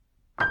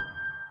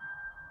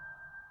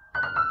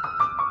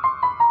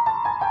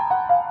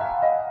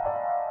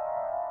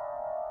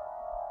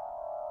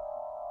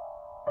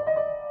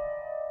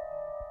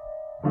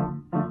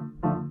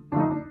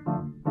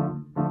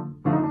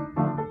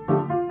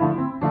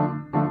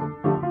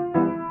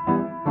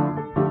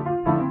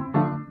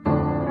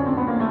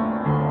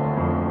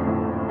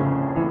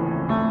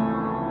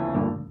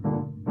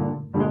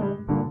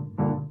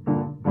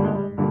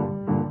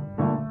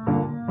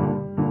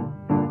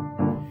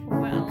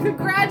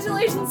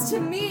congratulations to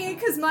me,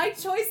 because my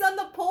choice on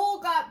the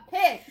poll got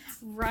picked.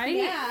 Right?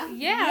 Yeah.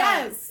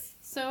 Yes.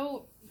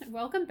 So,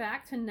 welcome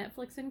back to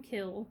Netflix and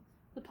Kill,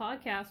 the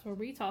podcast where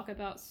we talk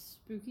about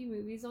spooky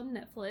movies on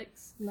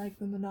Netflix. Like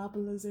the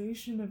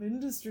monopolization of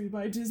industry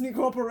by Disney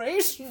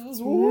corporations.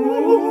 Ooh. There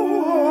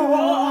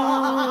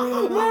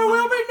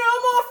will be no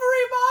more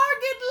free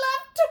market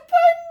left to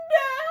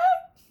ponder.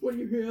 When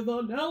you hear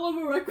the knell of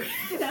a record.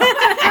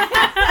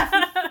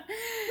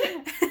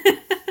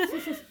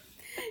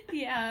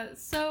 Yeah,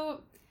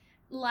 so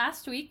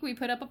last week we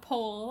put up a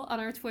poll on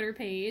our Twitter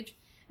page,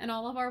 and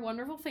all of our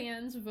wonderful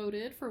fans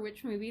voted for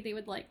which movie they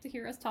would like to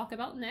hear us talk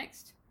about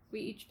next.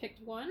 We each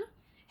picked one.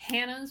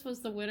 Hannah's was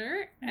the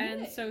winner,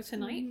 and so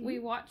tonight we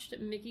watched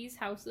Mickey's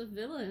House of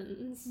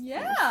Villains.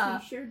 Yeah.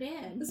 We sure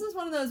did. This is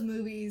one of those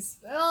movies,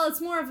 well,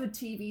 it's more of a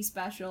TV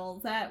special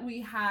that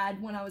we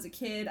had when I was a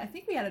kid. I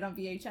think we had it on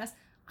VHS.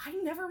 I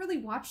never really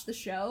watched the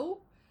show,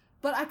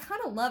 but I kind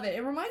of love it.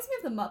 It reminds me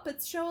of the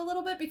Muppets show a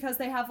little bit because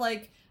they have,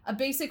 like, a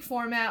basic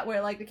format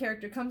where, like, the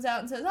character comes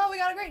out and says, oh, we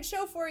got a great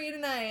show for you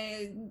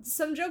tonight.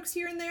 Some jokes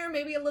here and there,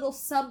 maybe a little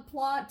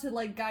subplot to,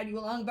 like, guide you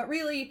along, but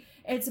really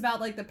it's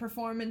about, like, the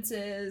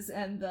performances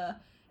and the,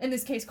 in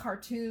this case,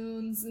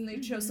 cartoons, and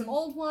they'd show some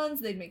old ones,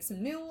 they'd make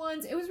some new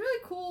ones. It was a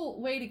really cool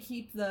way to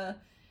keep the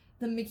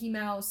Mickey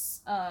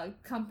Mouse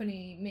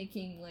company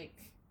making, like,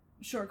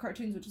 short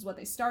cartoons, which is what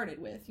they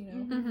started with, you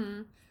know?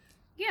 Mm-hmm.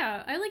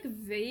 Yeah, I, like,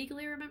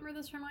 vaguely remember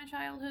this from my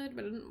childhood,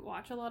 but I didn't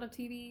watch a lot of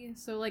TV,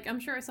 so, like, I'm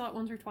sure I saw it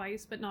once or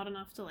twice, but not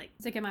enough to, like,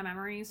 stick in my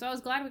memory, so I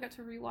was glad we got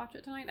to rewatch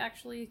it tonight,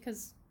 actually,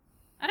 because,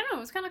 I don't know, it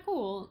was kind of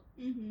cool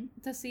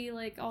to see,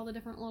 like, all the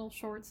different little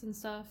shorts and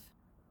stuff.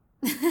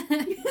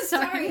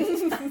 Sorry.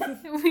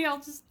 We all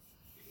just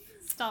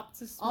stopped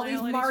to smile All these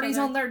at each Martys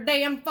other. on their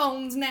damn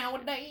phones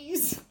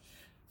nowadays.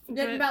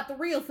 Forgetting But- about the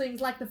real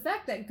things, like the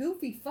fact that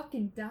Goofy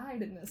fucking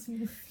died in this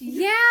movie.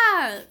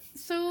 Yeah,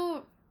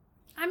 so...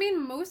 I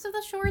mean, most of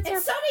the shorts And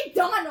so did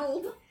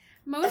Donald!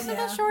 most of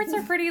the Yeah. shorts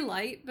are pretty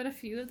light, but a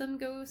few of them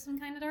go some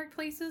kind of dark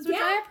places, which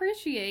I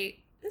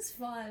appreciate. It's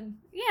fun.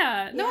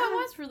 Yeah, no, Yeah. it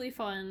was really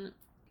fun.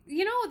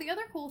 You know, the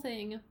other cool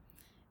thing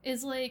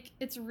is, like,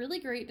 it's really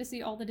great to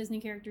see all the Disney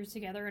characters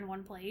together in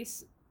one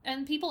place.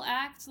 And people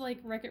act like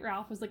Wreck-It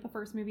Ralph was, like, the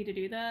first movie to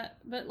do that.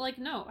 But, like,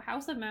 no,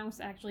 House of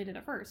Mouse actually did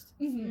it first.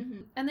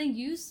 Mm-hmm. And they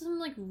used some,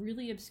 like,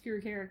 really obscure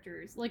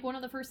characters. Like, one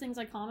of the first things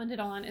I commented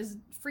on is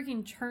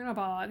freaking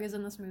Chernabog is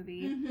in this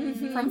movie.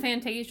 Mhm. From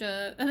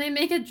Fantasia, and they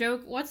make a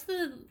joke. What's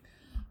the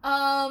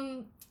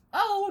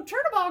Oh,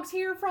 Chernabog's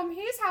here from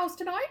his house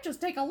tonight. Just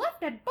take a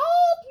left at Bald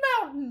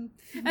Mountain.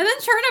 and then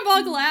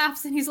Chernabog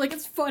laughs and he's like,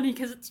 it's funny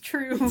because it's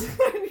true.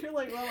 You're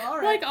like, well, all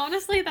right. Like,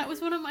 honestly, that was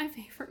one of my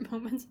favorite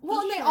moments.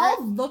 Well, and they Sure.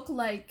 all look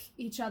like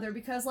each other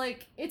because,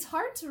 like, it's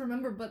hard to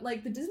remember, but,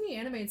 like, the Disney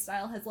animated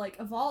style has, like,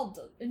 evolved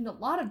in a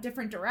lot of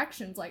different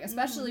directions, like,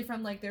 especially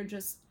from, like,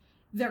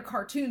 their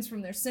cartoons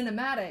from their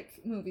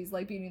cinematic movies,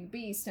 like Beauty and the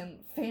Beast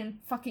and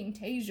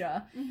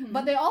Fan-fucking-tasia.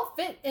 But they all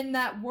fit in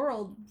that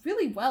world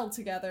really well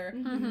together.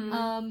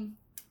 Mhm.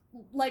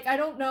 Like, I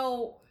don't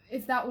know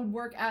if that would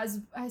work as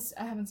I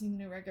haven't seen the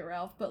new Wreck-It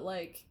Ralph, but,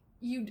 like,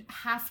 you'd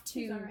have to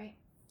It's alright.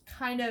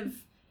 kind of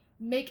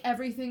make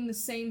everything the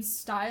same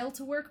style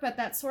to work, but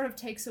that sort of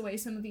takes away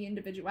some of the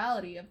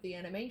individuality of the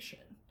animation.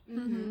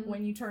 Mhm.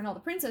 When you turn all the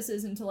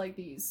princesses into, like,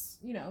 these,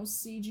 you know,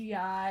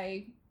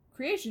 CGI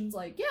creations,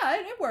 like, yeah,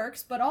 it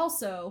works, but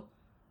also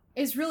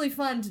it's really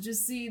fun to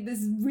just see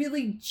this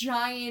really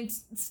giant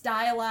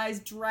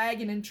stylized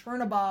dragon in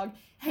Chernabog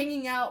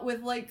hanging out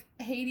with, like,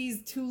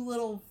 Hades' two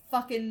little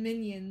fucking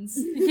minions.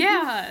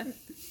 Yeah.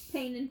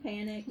 Pain and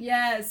Panic.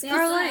 Yes. They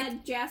Or, also like-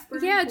 had Jasper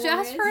and Yeah, Horace.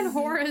 Jasper and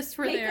Horace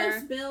were Pecos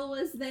there. Bill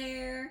was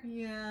there.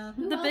 Yeah.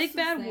 Who The else Big was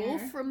Bad there?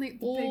 Wolf from the Big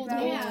old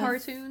Bad Wolf.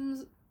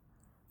 cartoons.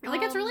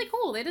 Like, it's really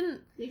cool. They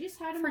didn't They just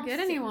had them all forget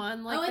sing.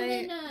 anyone. Like, oh, they...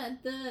 and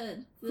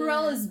then the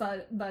Cruella's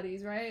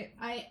buddies, right?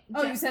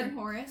 Oh, you Jasper said- and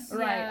Horace.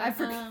 Right, Yeah, I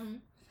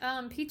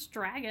forgot. Pete's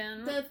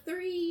Dragon. The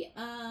three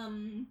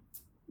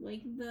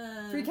like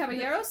the Three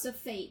Caballeros? the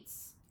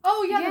Fates.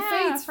 Oh, yeah, the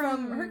Yeah, Fates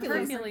from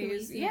Hercules.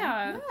 Hercules,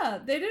 Yeah. Yeah,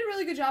 they did a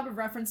really good job of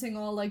referencing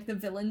all, like, the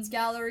villains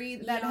gallery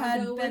that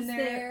had Iago been was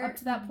there up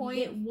to that point.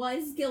 It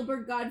was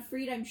Gilbert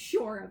Gottfried, I'm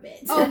sure of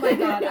it. Oh my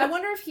god. I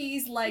wonder if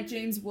he's like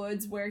James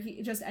Woods, where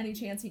he just any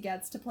chance he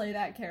gets to play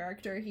that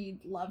character,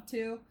 he'd love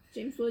to.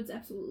 James Woods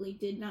absolutely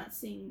did not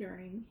sing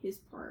during his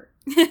part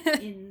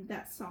in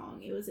that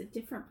song. It was a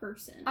different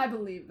person. I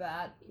believe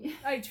that. Yeah.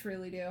 I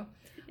truly do.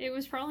 It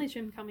was probably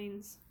Jim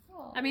Cummings.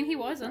 Oh. I mean, he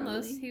was in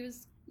Probably. this. He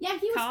was... Yeah,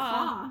 he was Ka.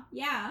 Ka.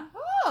 Yeah.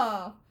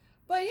 Oh.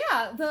 But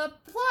yeah, the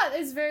plot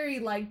is very,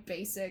 like,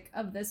 basic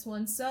of this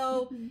one.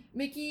 So, Mm-hmm.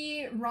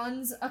 Mickey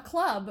runs a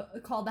club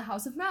called the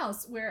House of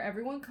Mouse, where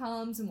everyone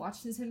comes and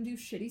watches him do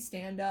shitty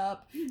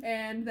stand-up,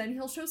 and then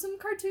he'll show some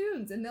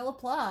cartoons, and they'll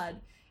applaud.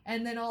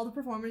 And then all the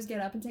performers get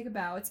up and take a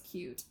bow. It's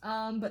cute.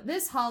 But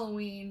this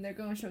Halloween, they're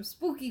going to show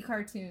spooky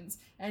cartoons,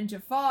 and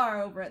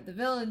Jafar over at the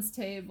villains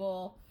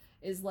table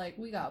is like,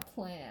 we got a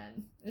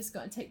plan. It's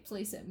gonna take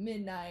place at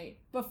midnight.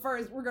 But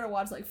first, we're gonna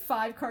watch, like,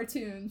 5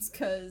 cartoons,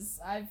 because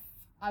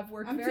I've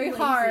worked I'm very too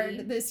lazy.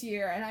 hard this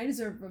year, and I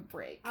deserve a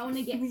break. I want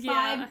to get 5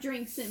 Yeah.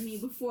 drinks in me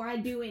before I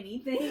do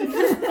anything.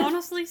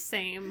 Honestly,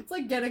 same. It's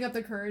like getting up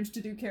the courage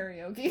to do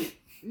karaoke.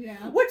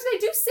 Yeah. Which they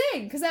do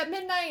sing, because at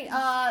midnight,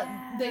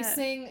 they Yeah.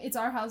 sing It's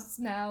Our House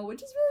Now,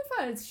 which is really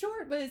fun. It's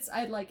short, but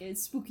I like it.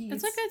 It's spooky.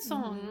 It's a good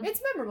song.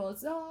 It's memorable.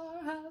 It's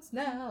Our House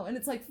Now, and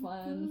it's like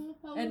fun.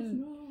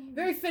 And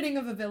very fitting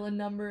of a villain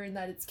number in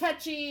that it's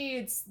catchy.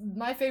 It's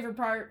my favorite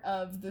part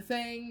of the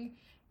thing.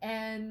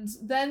 And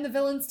then the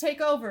villains take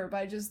over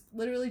by just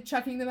literally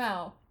chucking them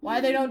out. Why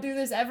they don't do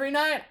this every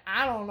night,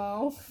 I don't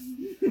know.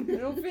 I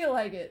don't feel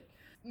like it.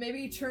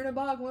 Maybe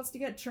Chernabog wants to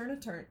get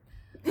Churnaturn.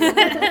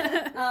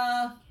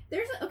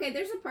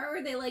 There's a part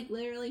where they like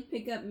literally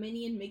pick up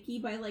Minnie and Mickey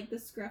by like the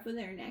scruff of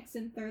their necks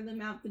and throw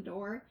them out the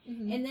door.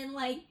 Mhm. And then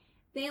like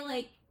they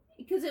like,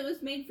 because it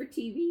was made for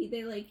TV,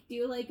 they like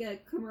do like a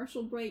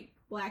commercial break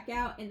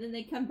blackout, and then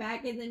they come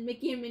back, and then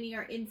Mickey and Minnie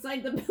are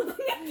inside the building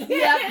again.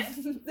 Yep,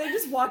 they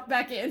just walk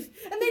back in.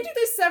 And they do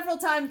this several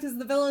times because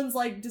the villains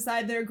like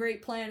decide their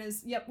great plan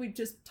is, yep, we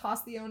just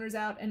tossed the owners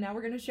out and now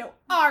we're gonna show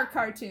our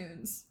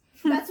cartoons.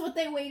 That's what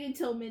they waited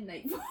till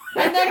midnight for.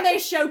 And then they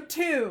show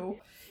 2.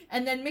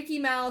 And then Mickey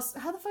Mouse,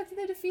 how the fuck did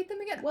they defeat them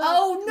again? Well,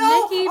 oh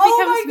no! Mickey Oh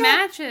becomes my God.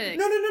 magic.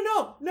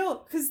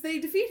 No, because they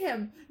defeat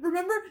him.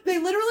 Remember? They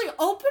literally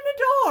open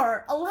a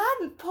door.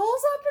 Aladdin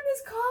pulls up in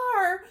his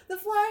car. The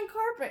flying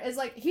carpet is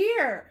like,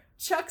 here,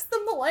 chucks them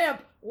the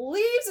lamp,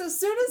 leaves as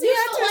soon as he Use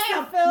the enters the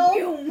lamp.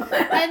 film. Boom.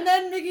 And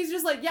then Mickey's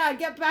just like, yeah,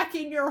 get back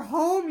in your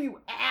home,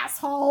 you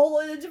asshole.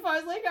 And then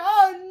Jafar's like,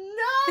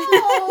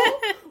 oh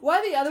no!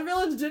 Why the other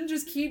villains didn't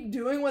just keep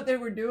doing what they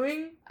were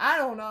doing, I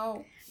don't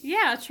know.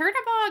 Yeah,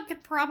 Chernabog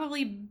could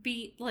probably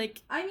beat,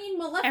 like, I mean,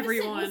 Maleficent was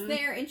Everyone.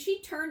 there, and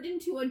she turned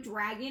into a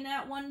dragon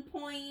at one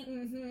point.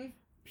 Mm-hmm.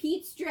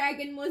 Pete's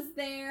dragon was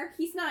there.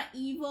 He's not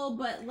evil,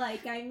 but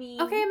like, I mean,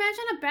 okay,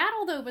 imagine a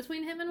battle, though,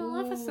 between him and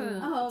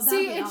Maleficent. Oh, that'd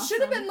See, be it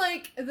should have awesome. been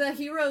like the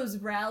heroes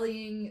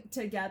rallying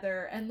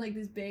together and like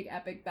this big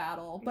epic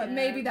battle, but Yeah.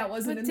 maybe that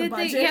wasn't But in the did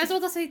budget. they, yeah, I was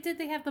about to say, did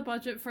they have the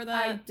budget for I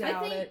that?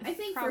 doubt it. I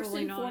think first Probably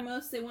and not.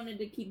 foremost, they wanted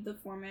to keep the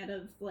format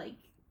of like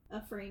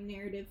a frame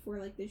narrative for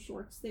like the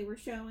shorts they were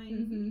showing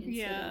Mhm. instead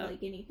Yeah. of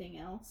like anything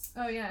else.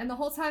 Oh yeah, and the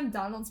whole time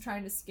Donald's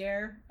trying to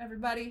scare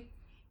everybody,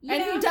 Yeah.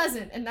 and he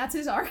doesn't, and that's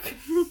his arc.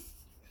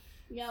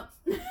 Yep.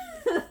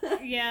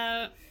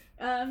 Yeah.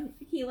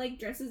 He like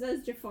dresses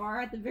as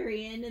Jafar at the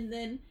very end, and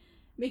then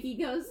Mickey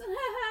goes,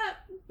 haha,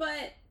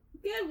 but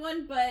good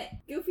one, but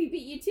Goofy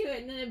beat you to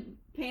it, and then it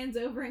pans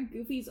over and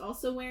Goofy's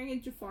also wearing a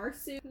Jafar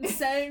suit.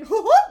 Saying,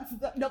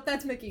 nope,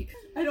 that's Mickey.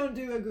 I don't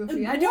do a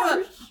Goofy.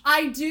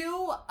 I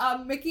do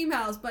a Mickey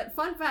Mouse. But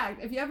fun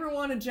fact: if you ever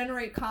want to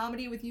generate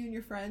comedy with you and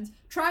your friends,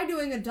 try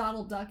doing a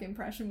Donald Duck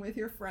impression with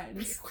your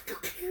friends.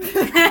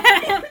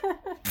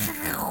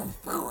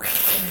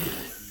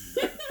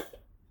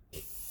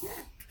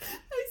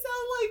 I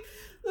sound like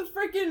the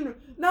freaking,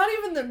 not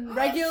even the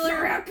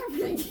regular.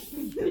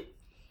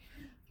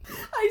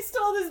 I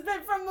stole this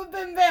bit from a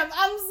Bim Bam.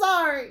 I'm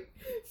sorry.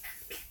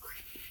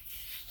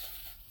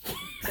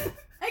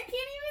 I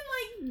can't even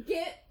like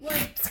get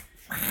like.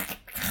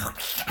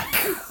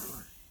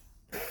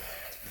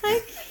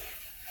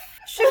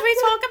 Should we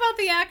talk about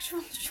the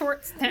actual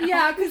shorts now?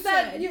 Yeah, because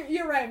that should.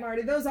 you're right,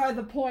 Marty. Those are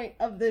the point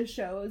of this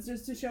show, is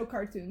just to show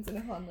cartoons in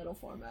a fun little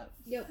format.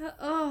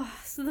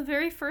 So the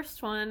very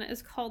first one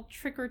is called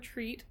Trick or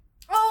Treat.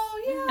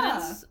 Oh And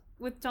yeah, it's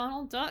with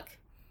Donald Duck.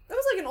 that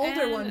was like an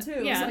older And, one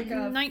too. Yeah, it was like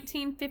a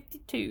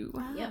 1952,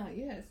 ah,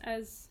 yes.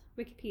 as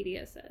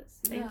Wikipedia says.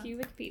 Thank Yeah. you,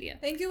 Wikipedia.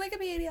 Thank you,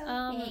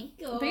 Wikipedia.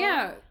 But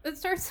yeah, it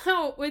starts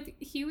out with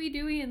Huey,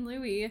 Dewey, and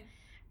Louie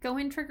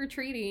going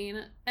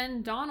trick-or-treating,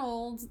 and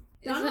Donald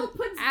Donald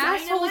puts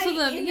asshole to dynamite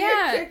them. in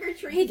Yeah. their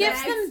trick-or-treat he gives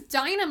bags. them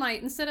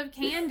dynamite instead of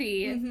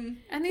candy. Mhm.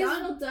 And these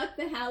Donald Duck,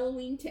 the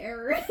Halloween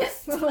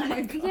terrorist. Oh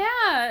my god.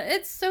 yeah,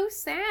 it's so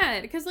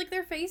sad because like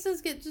their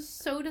faces get just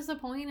so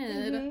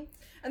disappointed. Mhm.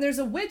 And there's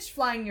a witch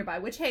flying nearby,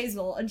 Witch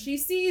Hazel, and she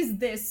sees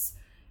this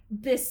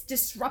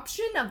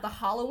disruption of the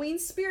Halloween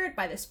spirit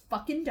by this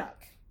fucking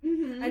duck.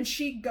 Mhm. And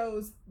she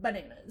goes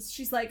bananas.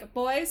 She's like,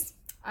 boys,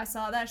 I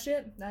saw that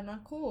shit. That's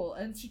not cool.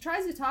 And she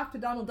tries to talk to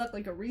Donald Duck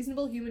like a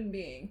reasonable human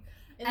being.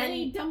 And then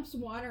he dumps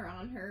water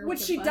on her. Which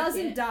with a she bucket.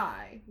 doesn't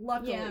die,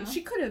 luckily. Yeah.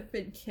 She could have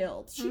been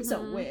killed. She's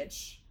Mhm. a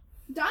witch.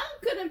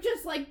 Donald could have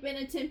just like been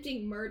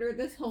attempting murder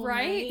this whole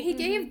Right? night. He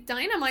gave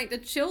dynamite to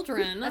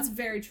children. That's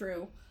very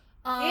true.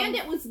 And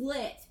it was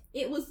lit.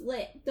 It was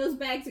lit. Those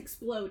bags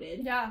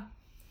exploded. Yeah.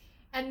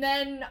 And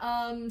then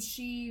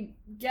she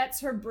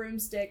gets her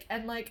broomstick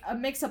and like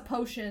makes a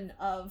potion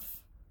of...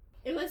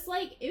 It was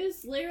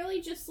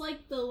literally just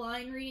like the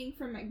line reading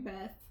from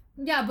Macbeth.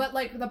 Yeah, but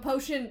like the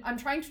potion, I'm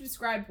trying to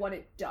describe what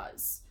it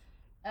does.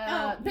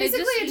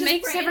 Basically, it just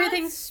makes spray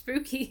everything on-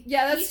 spooky.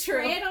 Yeah, You that's true.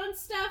 spray it on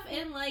stuff,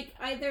 and like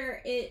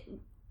either it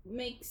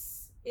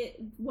makes it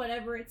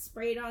whatever it's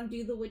sprayed on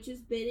do the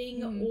witch's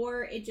bidding, Mhm.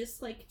 or it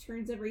just like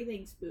turns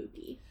everything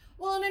spooky.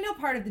 Well, and I know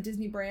part of the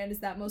Disney brand is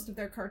that most of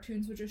their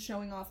cartoons were just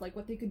showing off like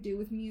what they could do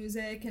with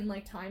music and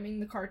like timing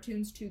the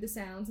cartoons to the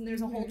sounds. And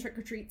there's a whole Mhm. Trick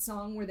or Treat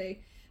song where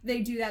they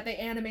they do that. They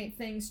animate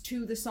things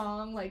to the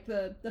song, like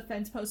the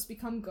fence posts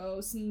become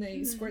ghosts, and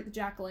they squirt the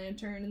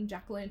jack-o'-lantern, and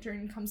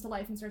jack-o'-lantern comes to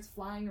life and starts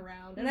flying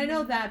around. And I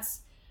know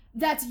that's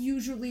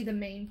usually the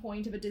main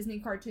point of a Disney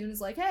cartoon, is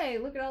like, hey,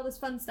 look at all this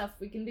fun stuff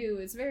we can do.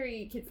 It's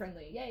very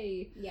kid-friendly.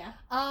 Yay. Yeah.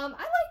 I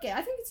like it.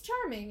 I think it's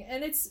charming.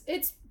 And it's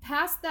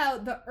past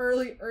the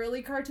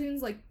early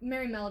cartoons, like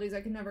Merry Melodies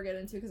I could never get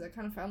into because I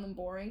kind of found them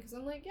boring, because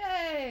I'm like,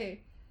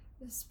 yay,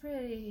 this is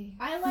pretty.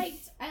 I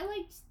liked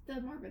the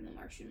Marvin the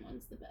Martian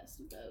ones the best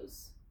of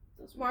those.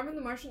 Marvin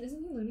the Martian,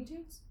 isn't he Looney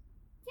Tunes?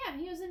 Yeah,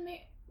 he was in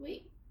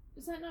wait,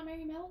 is that not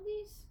Merry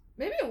Melodies?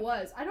 Maybe it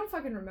was. I don't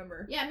fucking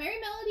remember. Yeah, Merry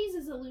Melodies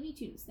is a Looney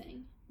Tunes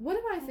thing. What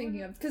am I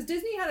thinking of? Because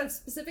Disney had a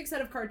specific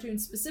set of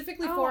cartoons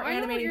specifically for I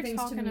know what animating you're things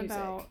to talking music.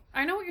 about.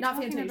 I know what you're Not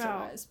talking Fantasia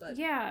about. wise, but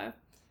Yeah.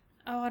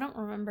 Oh, I don't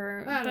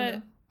remember. I don't but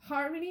know.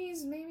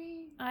 Harmonies,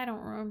 maybe? I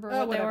don't remember Oh,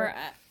 what they whatever. were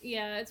at.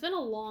 Yeah, it's been a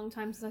long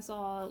time since I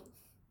saw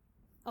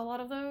a lot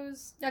of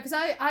those. Yeah, because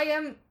I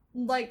am,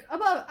 like,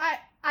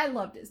 I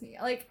love Disney.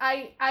 Like,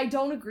 I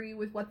don't agree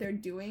with what they're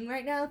doing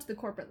right now to the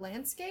corporate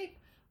landscape,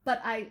 but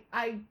I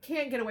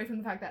can't get away from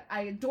the fact that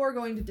I adore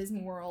going to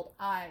Disney World.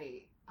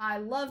 I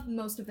love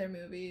most of their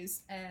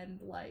movies, and,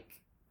 like...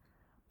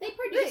 They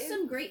produce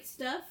some great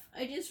stuff.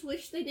 I just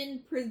wish they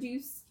didn't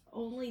produce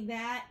only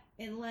that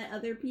and let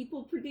other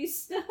people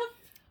produce stuff.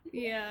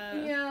 Yeah.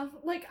 Yeah,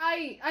 like,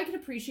 I can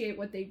appreciate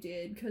what they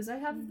did, because I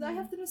have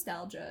the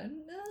nostalgia,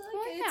 and,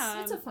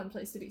 it's a fun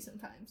place to be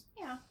sometimes.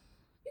 Yeah.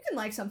 You can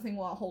like something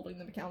while holding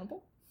them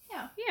accountable.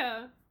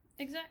 Yeah,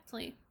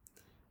 exactly.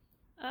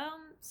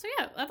 So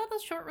yeah, I thought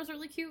this short was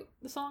really cute.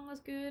 The song was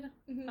good.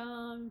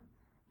 Mhm.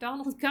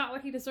 Donald got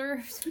what he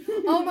deserved.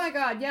 Oh my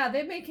god, yeah,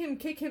 they make him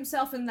kick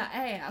himself in the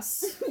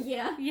ass.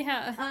 Yeah.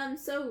 Yeah.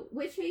 So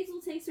Witch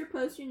Hazel takes her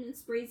potion and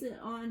sprays it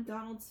on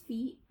Donald's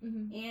feet,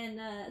 Mhm.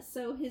 and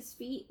so his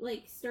feet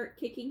like start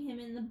kicking him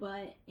in the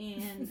butt,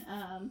 and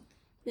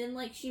then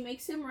like she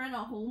makes him run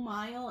a whole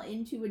mile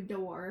into a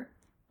door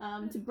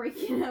to break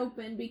it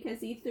open because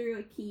he threw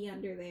a key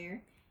under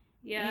there.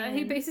 Yeah,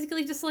 he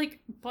basically just like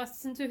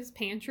busts into his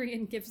pantry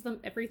and gives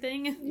them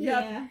everything, Yep.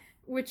 Yeah.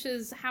 which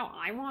is how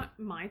I want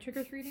my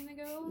trick-or-treating to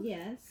go.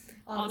 Yes.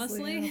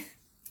 Honestly. yeah.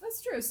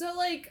 That's true. So,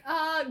 like,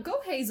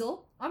 go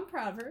Hazel. I'm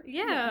proud of her.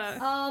 Yeah.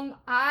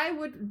 I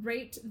would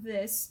rate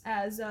this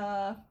as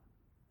oopy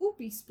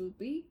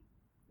spoopy,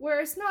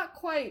 where it's not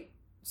quite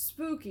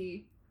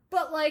spooky,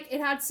 but, like, it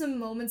had some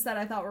moments that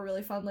I thought were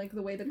really fun, like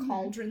the way the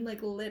cauldron,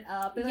 like, lit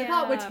up, and I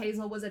thought Witch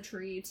Hazel was a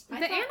treat.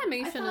 The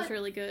animation is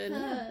really good.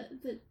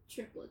 The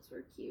triplets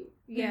were cute.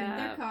 Yeah.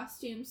 Their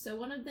costumes. So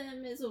one of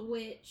them is a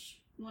witch,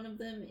 one of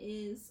them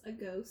is a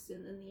ghost,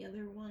 and then the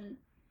other one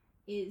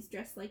is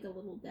dressed like a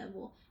little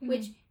devil. Mhm.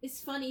 Which is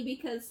funny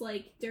because,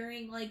 like,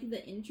 during, like,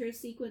 the intro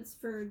sequence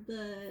for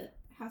the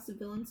House of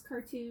Villains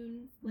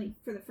cartoon, like,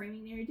 for the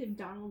framing narrative,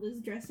 Donald is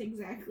dressed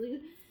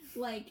exactly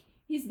like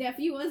his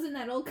nephew was in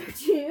that old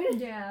cartoon.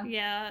 Yeah.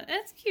 Yeah,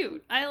 it's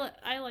cute.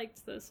 I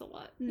liked this a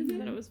lot. Mhm. I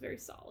thought it was very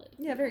solid.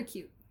 Yeah, very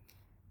cute.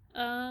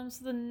 So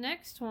the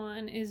next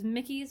one is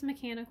Mickey's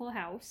Mechanical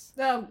House.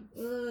 Oh,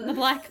 The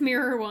Black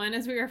Mirror one,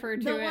 as we refer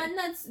to The it. one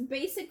that's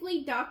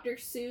basically Dr.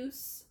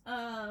 Seuss,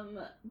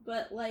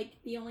 but,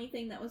 like, the only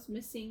thing that was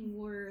missing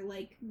were,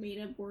 like,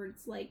 made-up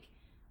words like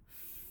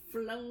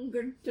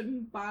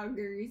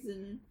flungertenboggers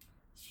and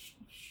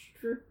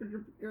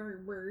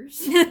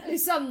strippergerbers.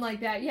 something like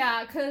that,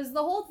 yeah, because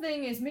the whole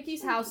thing is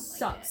Mickey's house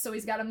Something like sucks, that. so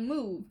he's gotta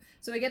move.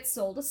 So he gets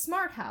sold a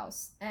smart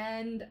house,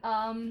 and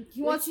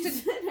he wants Which to...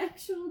 is an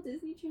actual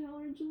Disney Channel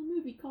original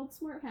movie called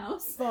Smart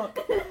House. Fuck.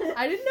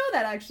 I didn't know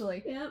that,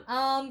 actually. Yep.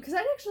 Because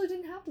I actually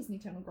didn't have Disney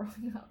Channel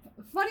growing up.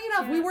 Funny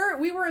enough,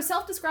 we were a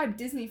self-described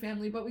Disney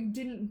family, but we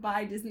didn't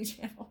buy Disney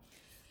Channel.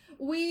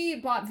 We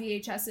bought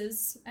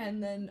VHSs,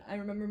 and then I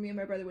remember me and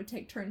my brother would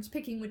take turns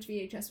picking which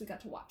VHS we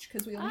got to watch,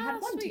 because we only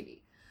had one sweet.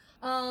 TV.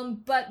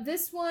 But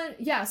this one,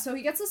 yeah, so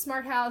he gets a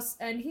smart house,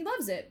 and he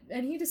loves it,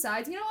 and he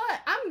decides, you know what,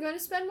 I'm gonna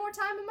spend more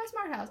time in my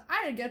smart house.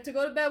 I get to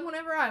go to bed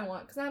whenever I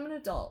want, because I'm an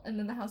adult. And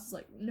then the house is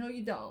like, no,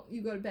 you don't.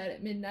 You go to bed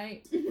at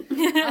midnight.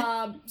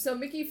 So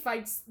Mickey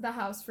fights the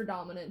house for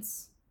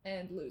dominance,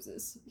 and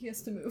loses. He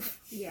has to move.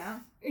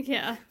 Yeah.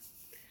 Yeah.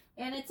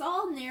 And it's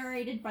all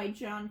narrated by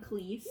John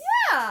Cleese.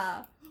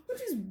 Yeah!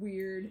 Which is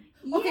weird.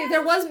 Okay, Yeah.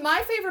 there was,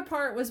 my favorite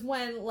part was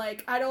when,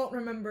 like, I don't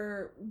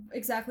remember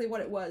exactly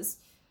what it was,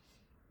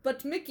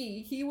 but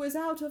Mickey, he was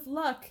out of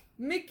luck.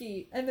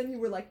 Mickey. And then you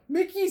were like,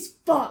 Mickey's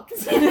fucked.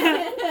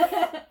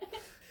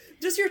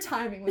 Just your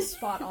timing was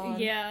spot on.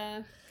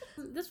 Yeah.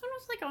 This one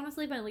was, like,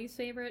 honestly my least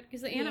favorite,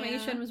 because the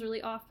animation was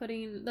really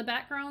off-putting. The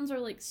backgrounds are,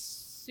 like,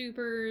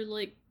 super,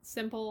 like,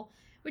 simple,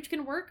 which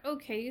can work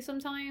okay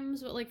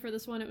sometimes, but, like, for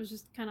this one, it was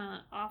just kind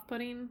of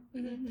off-putting.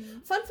 Mm-hmm.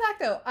 Fun fact,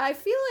 though, I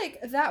feel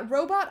like that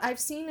robot I've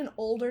seen in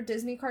older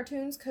Disney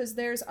cartoons, because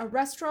there's a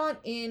restaurant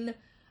in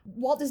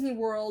Walt Disney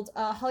World,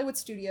 Hollywood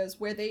Studios,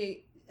 where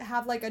they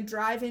have, like, a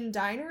drive-in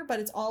diner, but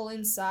it's all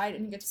inside,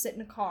 and you get to sit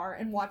in a car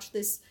and watch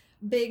this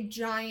big,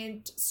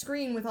 giant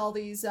screen with all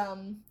these,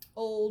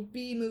 old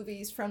B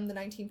movies from the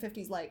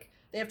 1950s, like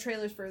They have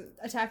trailers for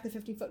Attack the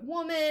 50-Foot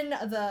Woman,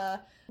 the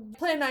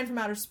Plan 9 from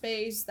Outer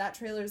Space, that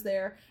trailer's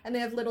there, and they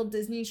have little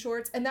Disney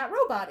shorts, and that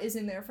robot is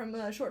in there from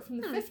a short from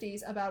the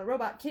 50s about a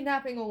robot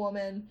kidnapping a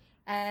woman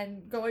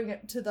and going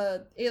to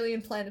the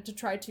alien planet to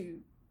try to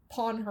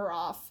pawn her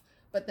off,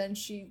 but then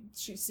she's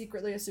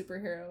secretly a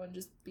superhero and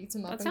just beats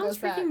him up That and goes sounds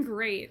back. freaking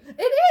great.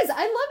 It is!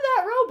 I love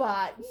that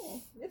robot!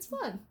 Cool. It's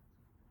fun.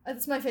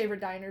 It's my favorite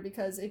diner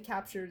because it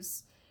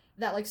captures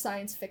that, like,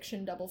 science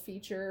fiction double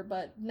feature,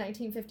 but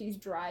 1950s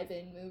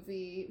drive-in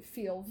movie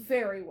feel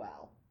very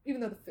well.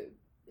 Even though the food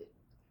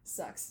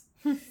sucks.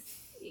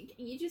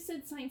 You just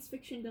said science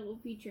fiction double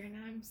feature, and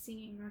I'm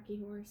singing Rocky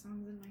Horror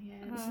songs in my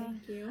head.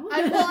 Thank you.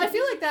 I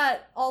feel like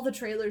that all the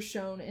trailers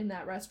shown in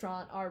that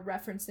restaurant are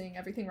referencing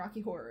everything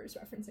Rocky Horror is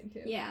referencing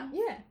to. Yeah.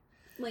 Yeah.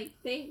 Like,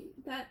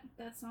 that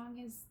song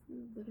is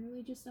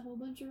literally just a whole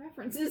bunch of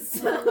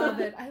references. I love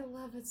it. I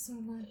love it so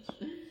much.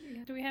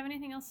 Do we have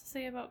anything else to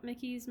say about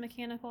Mickey's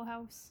Mechanical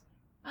House?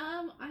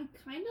 I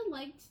kind of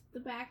liked the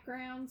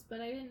backgrounds,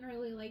 but I didn't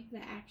really like the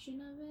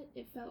action of it.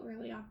 It felt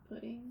really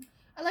off-putting.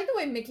 I like the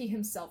way Mickey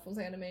himself was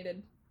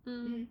animated.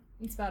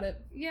 That's about it.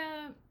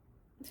 Yeah,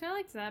 so I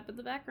liked that, but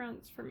the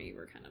backgrounds for me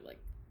were kind of like,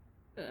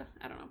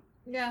 I don't know.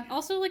 Yeah.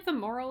 Also, like, the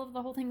moral of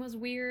the whole thing was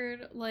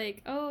weird.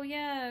 Like, oh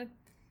yeah,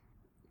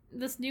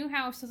 this new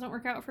house doesn't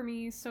work out for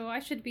me, so I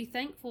should be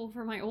thankful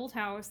for my old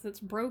house that's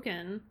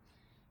broken.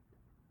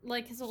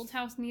 Like, his old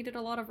house needed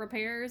a lot of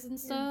repairs and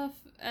stuff,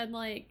 and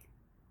like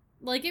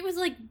it was,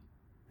 like,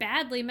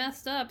 badly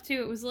messed up,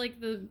 too. It was, like,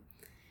 the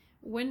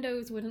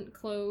windows wouldn't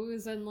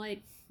close, and,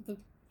 like, the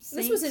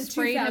This was in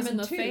sprayed him in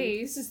the 2002.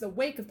 face. This is the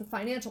wake of the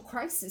financial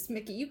crisis,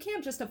 Mickey. You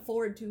can't just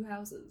afford two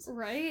houses.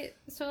 Right?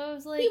 So I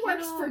was like, He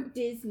works for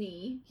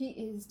Disney. He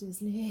is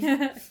Disney.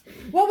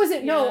 What was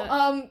it? No,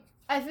 Yeah.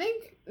 I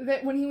think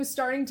that when he was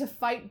starting to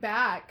fight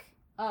back,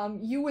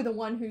 you were the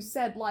one who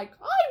said, like,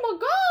 I'm a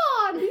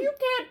god! You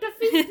can't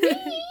defeat me!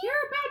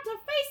 You're about to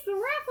face the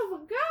wrath of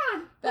a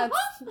god!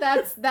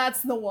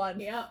 That's the one.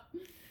 Yep.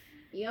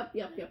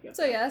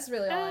 So yeah, that's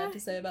really all I have to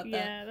say about that.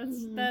 Yeah,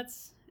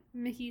 that's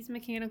Mickey's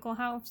Mechanical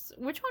House.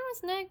 Which one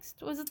was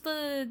next? Was it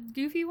the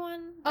Goofy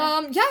one? Yeah,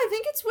 I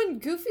think it's when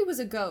Goofy was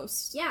a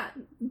ghost. Yeah,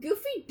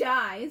 Goofy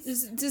dies.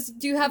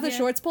 Do you have the Yeah.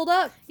 shorts pulled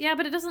up? Yeah,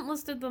 but it doesn't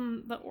listed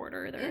them the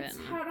order they're It's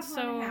in. How to Haunt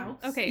so a House.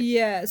 okay,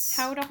 Yes.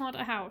 How to Haunt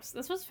a House.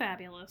 This was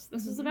fabulous.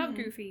 This was about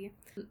Goofy.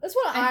 That's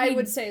what And I he-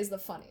 would say is the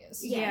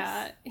funniest.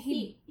 Yes. Yeah,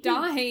 he He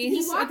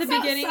dies walks at the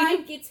beginning.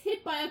 outside, gets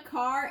hit by a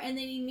car, and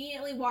then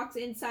immediately walks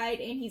inside,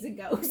 and he's a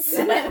ghost.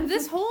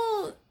 This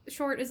whole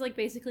short is like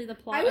basically the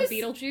plot I was- of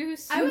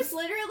Beetlejuice. I was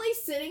literally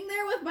sitting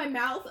there with my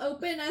mouth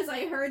open as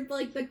I heard,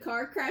 like, the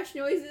car crash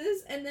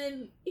noises, and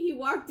then he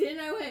walked in,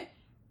 and I went,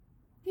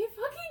 they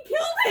fucking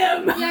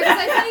killed him! Yeah, because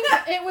I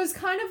think it was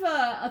kind of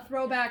a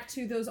throwback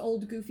to those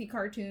old Goofy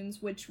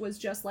cartoons, which was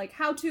just like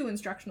how-to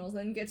instructionals,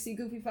 and you get to see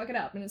Goofy fuck it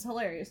up, and it's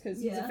hilarious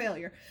because he's a Yeah.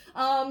 failure.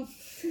 That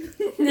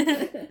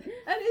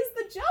is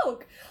the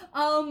joke.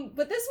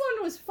 But this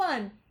one was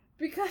fun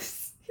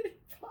because it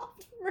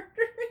involved murdering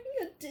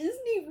a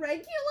Disney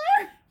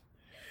regular.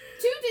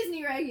 Two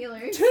Disney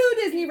regulars. Two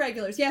Disney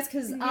regulars, yes,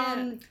 because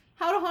Yeah.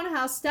 How to Haunt a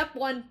House, step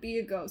 1, be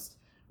a ghost.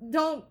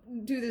 Don't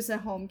do this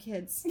at home,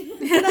 kids.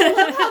 And I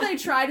love how they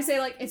try to say,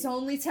 like, it's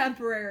only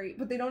temporary,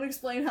 but they don't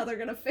explain how they're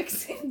gonna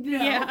fix it.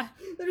 Yeah.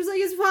 They're just like,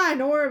 it's fine,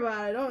 don't worry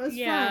about it. It's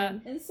Yeah.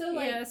 fine. And so,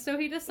 like, Yeah, so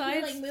he he,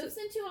 decides like, moves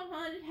into a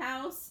haunted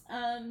house,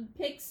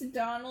 picks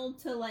Donald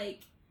to, like,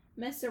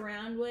 mess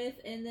around with,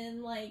 and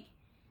then, like,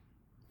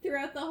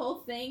 throughout the whole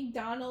thing,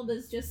 Donald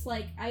is just,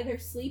 like, either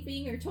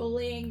sleeping or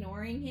totally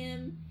ignoring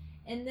him,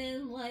 and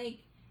then, like,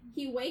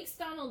 he wakes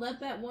Donald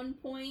up at one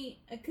point,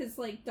 because,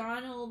 like,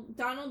 Donald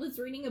is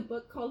reading a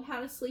book called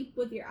How to Sleep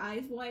with Your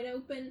Eyes Wide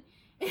Open,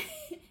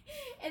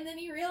 and then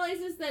he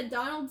realizes that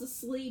Donald's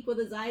asleep with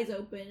his eyes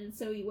open, and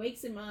so he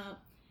wakes him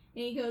up,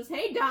 and he goes,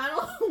 hey,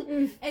 Donald,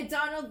 and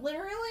Donald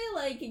literally,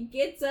 like,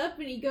 gets up,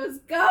 and he goes,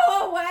 go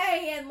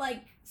away, and,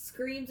 like,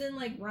 screams and,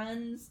 like,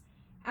 runs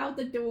out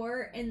the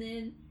door, and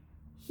then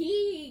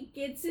he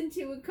gets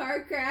into a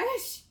car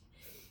crash,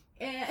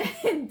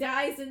 and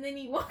dies, and then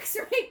he walks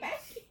right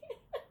back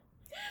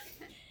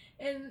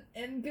in.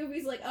 And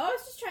Goofy's like, oh, I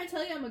was just trying to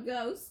tell you I'm a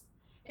ghost.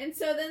 And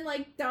so then,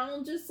 like,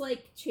 Donald just,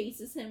 like,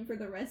 chases him for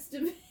the rest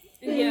of it.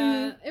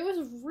 Yeah, it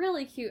was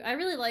really cute. I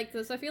really liked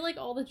this. I feel like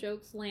all the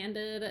jokes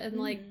landed and,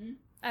 like, Mhm.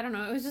 I don't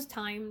know, it was just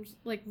timed,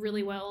 like,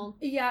 really well.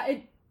 Yeah,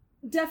 it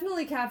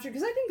definitely captured,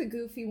 because I think the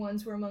Goofy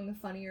ones were among the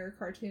funnier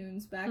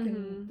cartoons back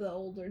in the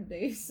older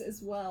days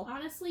as well.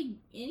 Honestly,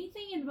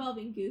 anything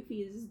involving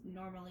Goofy is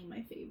normally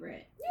my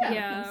favorite. Yeah. When it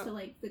Yeah. comes to,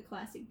 like, the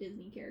classic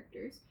Disney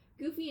characters.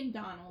 Goofy and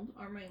Donald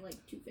are my,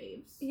 like, two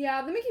faves.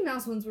 Yeah, the Mickey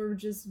Mouse ones were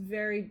just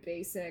very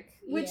basic,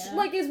 which, Yeah.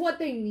 like, is what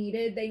they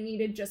needed. They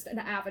needed just an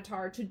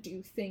avatar to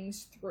do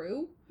things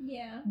through,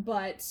 Yeah.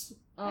 but,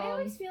 I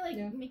always feel like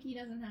yeah. Mickey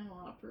doesn't have a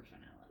lot of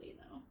personality,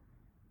 though.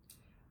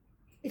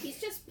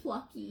 He's just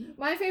plucky.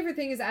 My favorite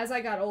thing is as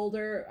I got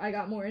older, I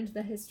got more into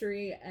the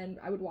history, and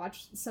I would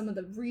watch some of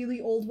the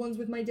really old ones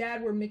with my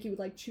dad where Mickey would,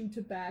 like, chew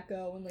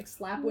tobacco and, like,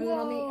 slap women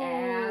on the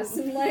ass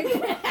and,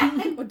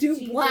 like, do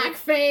Jesus.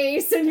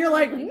 blackface, and you're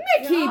like,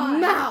 Mickey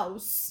God.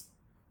 Mouse!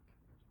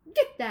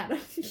 Get that.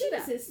 Get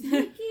out. Jesus,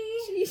 Mickey.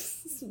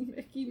 Jesus,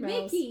 Mickey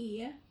Mouse.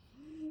 Mickey.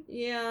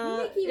 Yeah.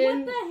 Mickey, what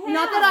and the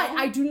Not that hell?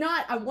 I do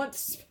not, I want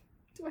to,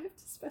 do I have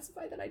to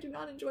specify that I do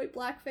not enjoy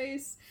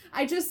blackface?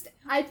 I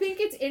think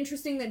it's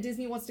interesting that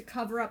Disney wants to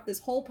cover up this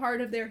whole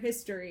part of their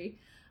history.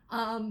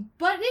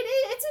 But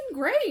it's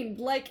ingrained.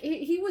 Like,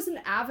 he was an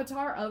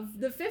avatar of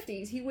the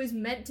 50s. He was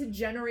meant to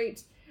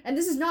generate, and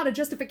this is not a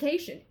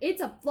justification.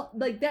 It's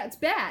like, that's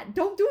bad.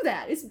 Don't do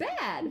that. It's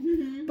bad.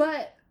 Mhm.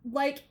 But,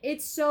 like,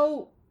 it's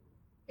so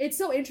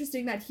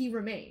interesting that he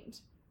remained.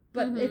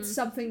 But it's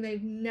something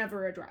they've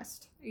never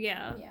addressed.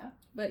 Yeah. Yeah.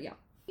 But yeah.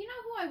 You know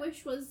who I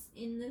wish was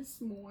in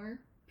this more?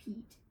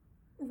 Pete.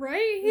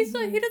 Right? He's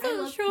like, he I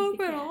doesn't love show Pete up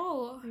the at Cat.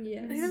 all.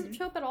 Yes. He doesn't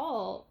show up at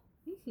all.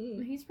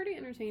 Mhm. He's pretty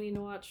entertaining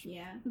to watch.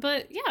 Yeah.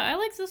 But yeah, I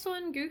like this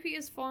one. Goofy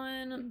is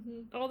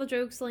fun. Mhm. All the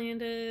jokes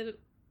landed.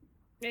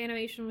 The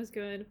animation was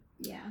good.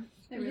 Yeah.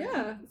 I really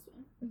Yeah. like this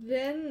one.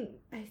 Then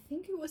I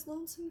think it was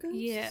Lonesome Ghost.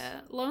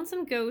 Yeah.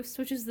 Lonesome Ghost,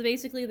 which is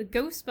basically the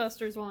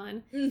Ghostbusters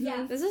one. Mhm.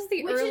 Yeah. This is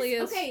the Which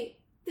earliest. is, okay,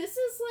 this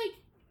is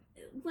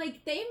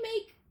like they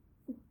make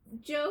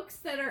jokes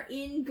that are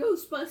in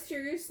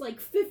Ghostbusters like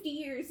 50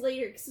 years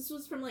later, because this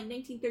was from like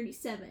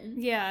 1937.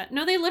 Yeah.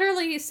 No, they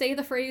literally say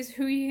the phrase,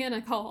 "Who you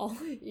gonna call?"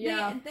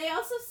 Yeah. They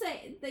also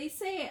say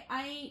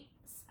I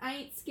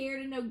ain't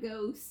scared of no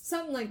ghosts.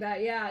 Something like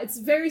that, yeah. It's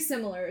very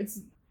similar.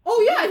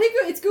 Oh yeah, I think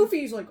it's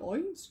Goofy. He's like, I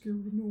ain't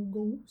scared of no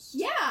ghosts.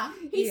 Yeah,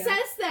 he Yeah.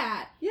 says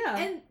that. Yeah.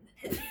 And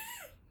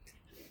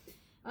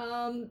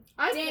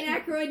I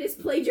Dan Aykroyd is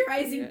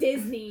plagiarizing Yeah.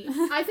 Disney.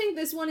 I think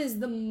this one is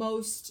the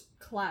most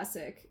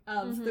classic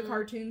of the Mhm.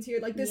 cartoons here.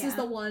 Like, this is Yeah.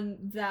 the one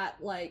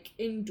that, like,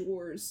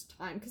 endures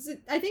time. Because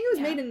I think it was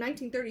Yeah. made in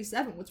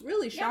 1937, which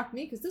really shocked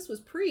me, because this was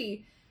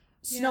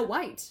pre-Snow Yeah.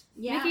 White.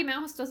 Yeah. Mickey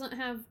Mouse doesn't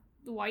have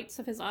the whites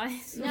of his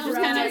eyes. No, which he is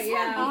Right, kind of just,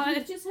 yeah. he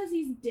odd. just has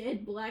these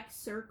dead black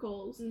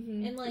circles.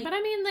 Mhm. And like But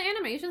I mean, the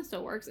animation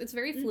still works. It's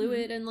very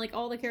fluid, and like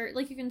all the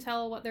like you can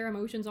tell what their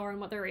emotions are and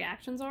what their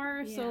reactions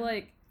are. Yeah. So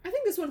like, I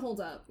think this one holds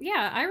up.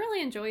 yeah, I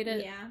really enjoyed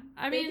it. yeah.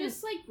 I they mean,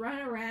 just like run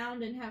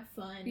around and have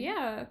fun.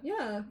 yeah.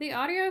 Yeah. The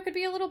audio could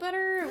be a little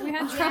better. We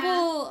had Yeah.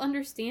 trouble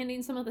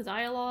understanding some of the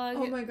dialogue.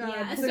 Oh my god.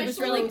 Yeah, because it was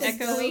really ghosts.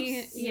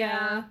 echoey.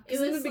 Yeah. It Because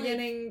in the was, like-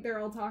 beginning, they're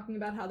all talking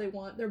about how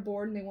they're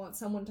bored and they want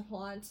someone to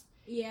haunt.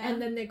 Yeah.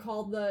 And then they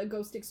call the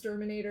ghost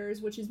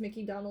exterminators, which is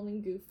Mickey, Donald,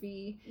 and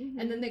Goofy. Mhm.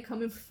 And then they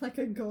come in with like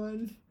a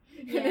gun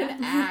Yeah. and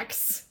an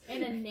axe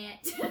and a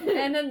net.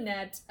 and a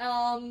net.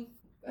 Oh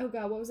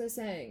god, what was I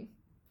saying?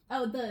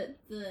 Oh, the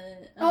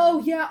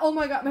Oh yeah, oh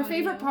my god. My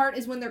favorite audio. part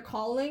is when they're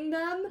calling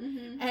them.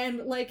 Mhm. And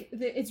like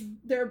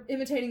they're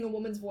imitating a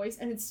woman's voice,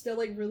 and it's still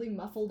like really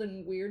muffled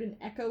and weird and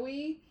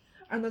echoey,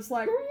 and it's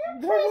like.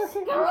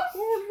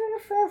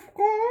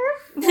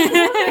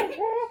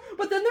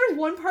 But then there's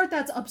one part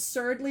that's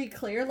absurdly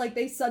clear, like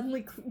they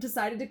suddenly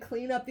decided to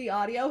clean up the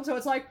audio, so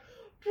it's like,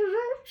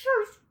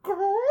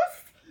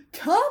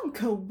 come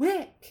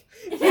quick.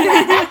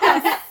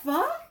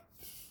 Fuck.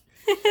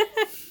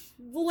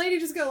 The lady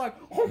just go like,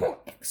 oh,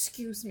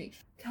 excuse me,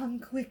 come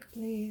quick,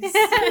 please.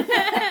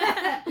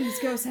 These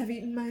ghosts have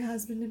eaten my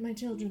husband and my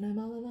children. I'm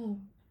all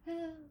alone.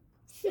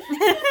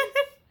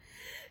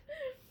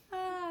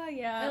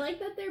 Yeah. I like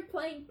that they're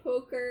playing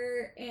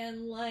poker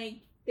and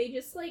like they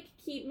just like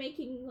keep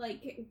making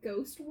like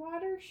ghost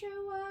water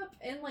show up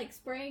and like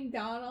spraying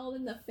Donald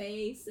in the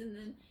face, and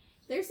then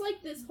there's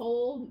like this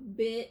whole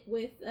bit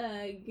with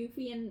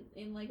Goofy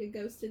and like a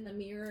ghost in the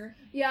mirror.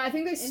 Yeah, I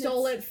think they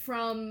stole it's- it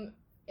from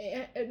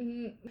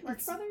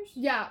Marx Brothers?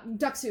 Yeah,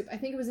 Duck Soup. I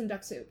think it was in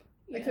Duck Soup.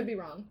 I Yeah. could be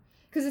wrong.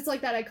 Because it's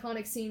like that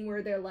iconic scene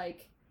where they're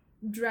like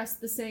dressed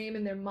the same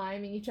and they're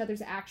miming each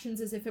other's actions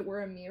as if it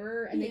were a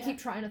mirror, and they Yeah. keep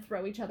trying to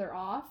throw each other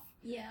off.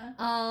 Yeah.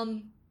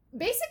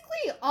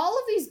 Basically all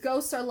of these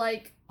ghosts are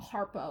like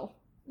Harpo.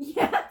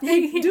 Yeah.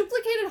 They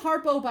duplicated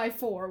Harpo by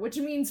 4, which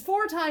means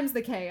 4 times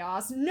the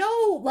chaos.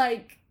 No,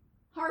 like,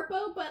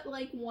 Harpo, but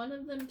like one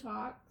of them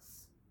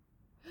talks.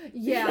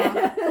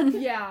 yeah,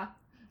 yeah.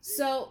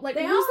 So, like,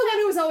 They who's all the one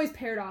who was always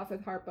paired off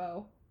with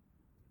Harpo?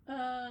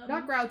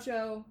 Not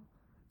Groucho.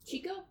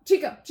 Chico?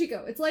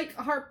 Chico. It's like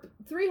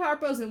 3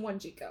 Harpos and 1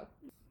 Chico.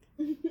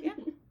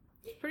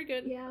 Pretty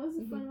good. Yeah, it was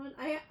a fun one.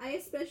 I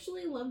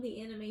especially love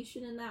the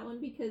animation in that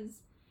one because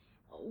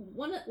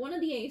one of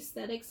the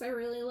aesthetics I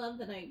really love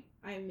that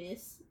I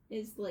miss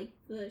is like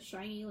the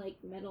shiny like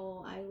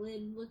metal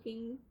eyelid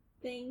looking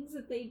things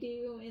that they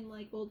do in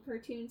like old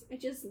cartoons. I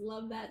just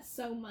love that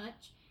so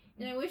much,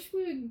 and I wish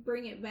we would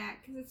bring it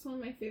back because it's one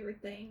of my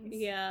favorite things.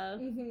 Yeah.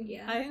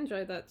 Yeah. I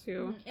enjoyed that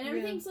too. And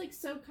everything's like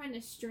so kind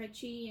of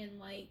stretchy and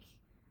like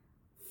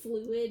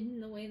fluid in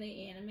the way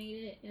they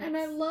animate it. And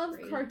I it's love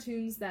great.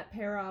 cartoons that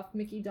pair off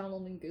Mickey,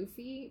 Donald, and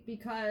Goofy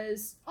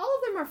because all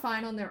of them are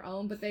fine on their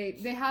own, but they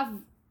have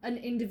an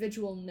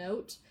individual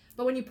note,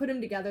 but when you put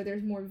them together,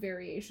 there's more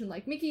variation.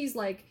 Like, Mickey's,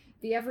 like,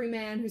 the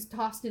everyman who's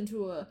tossed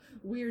into a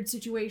weird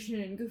situation,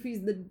 and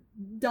Goofy's the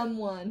dumb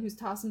one who's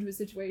tossed into a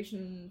situation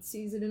and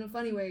sees it in a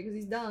funny way because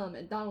he's dumb,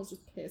 and Donald's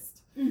just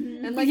pissed.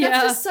 Mm-hmm. And, like,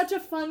 that's just such a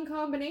fun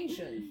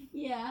combination.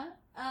 Yeah.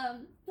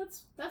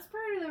 That's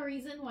part of the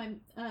reason why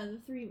the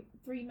Three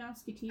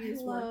Musketeers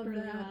I worked love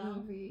really that well.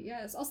 movie.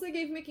 Yes. Also, they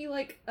gave Mickey,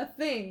 like, a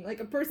thing, like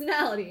a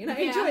personality, and I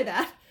Yeah. enjoy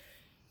that.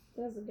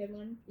 That was a good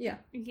one.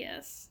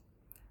 Yes.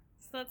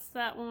 So that's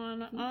that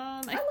one.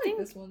 I think like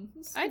this one.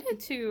 It's I did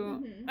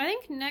too. Mhm. I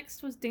think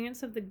next was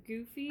Dance of the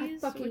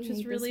Goofies, fucking which hate is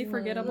this really one.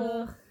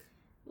 forgettable. Ugh.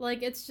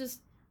 Like, it's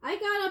just I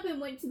got up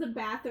and went to the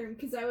bathroom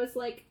because I was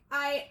like,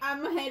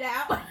 I'm gonna head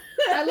out.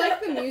 I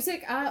like the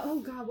music. Oh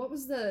god, what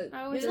was the?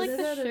 Oh, it's like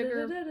the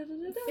sugar-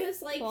 It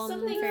was like Plum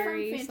something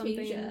Fairy, from something.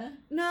 Fantasia.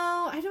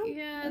 No, I don't.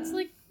 yeah, it's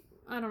like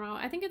I don't know.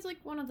 I think it's like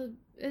one of the.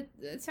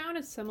 It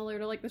sounded similar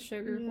to like the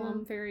Sugar Yeah.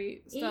 Plum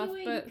Fairy stuff,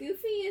 Anyway, but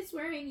Goofy is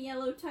wearing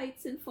yellow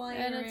tights and flying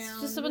and around.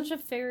 it's just a bunch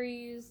of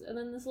fairies, and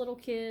then this little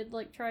kid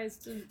like tries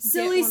to get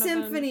Silly one of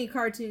them. Symphony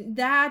cartoon.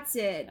 That's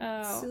it.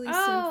 Oh, Silly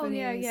oh,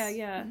 Symphonies.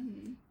 yeah.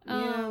 Mhm.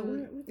 Yeah,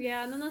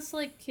 Yeah, and then this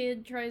like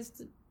kid tries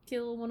to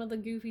kill one of the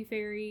Goofy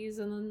fairies,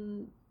 and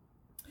then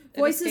it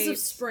Voices of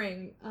escapes.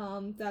 Spring.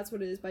 That's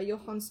what it is by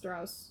Johann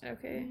Strauss.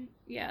 Okay,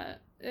 yeah.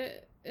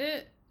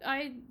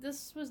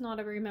 This was not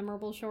a very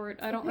memorable short.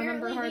 I don't Apparently,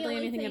 remember the hardly only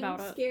anything thing about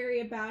it.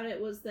 Scary about it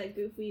was that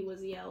Goofy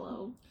was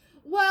yellow.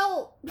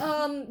 Well,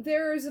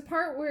 there's a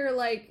part where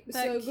like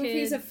That so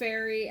Goofy's kid- a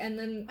fairy, and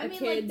then I the mean,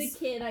 kid's like the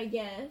kid, I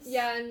guess.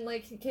 yeah, and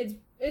like the kid's.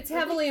 It's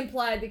heavily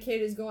implied the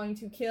kid is going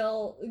to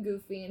kill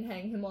Goofy and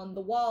hang him on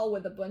the wall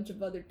with a bunch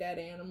of other dead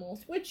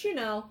animals, which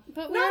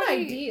But not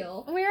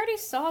ideal. We already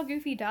saw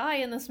Goofy die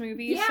in this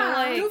movie, so Yeah.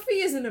 like Goofy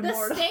isn't The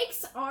immortal.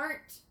 stakes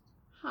aren't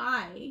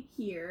high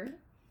here.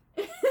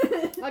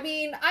 I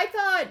mean, I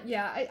thought,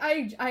 yeah,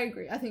 I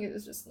agree. I think it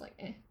was just like,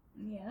 eh.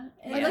 Yeah.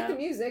 I like the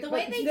music, The but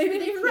way they they drew didn't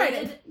the even write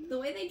it. kid, the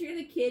way they drew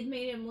the kid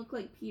made him look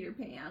like Peter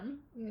Pan.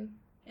 Yeah.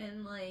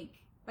 And like,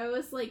 I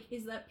was like,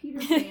 is that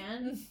Peter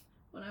Pan?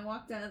 When I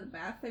walked out of the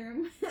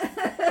bathroom.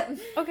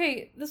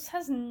 okay, this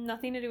has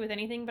nothing to do with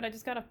anything, but I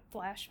just got a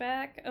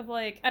flashback of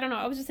like I don't know,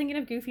 I was just thinking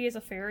of Goofy as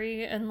a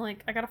fairy, and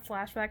like I got a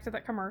flashback to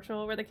that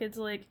commercial where the kid's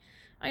like,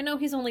 I know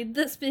he's only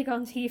this big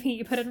on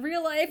TV, but in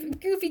real life,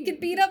 Goofy could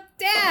beat up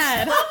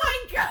Dad! Oh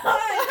my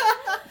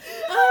god!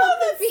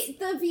 Oh,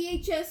 the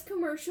VHS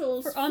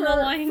commercials For On the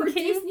Lion for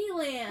King?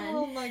 Disneyland.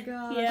 Oh my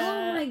god. Yeah.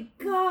 Oh my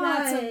god.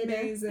 That's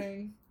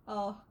amazing.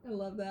 Oh, I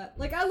love that.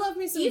 Like, I love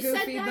me some You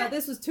said Goofy, that- but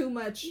this was too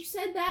much. You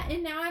said that,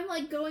 and now I'm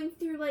like going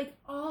through like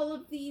all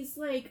of these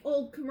like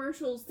old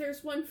commercials.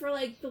 There's one for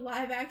like the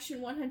live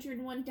action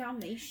 101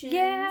 Dalmatians.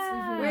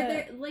 Yeah. Where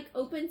they're like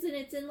opens and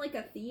it's in like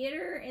a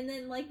theater, and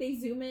then like they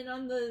zoom in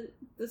on the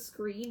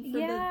screen for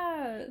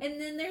Yeah. and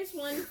then there's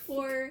one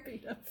for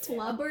Beat up Dad.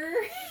 Flubber.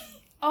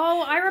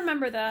 Oh, I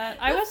remember that.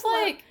 I The was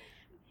flub- like,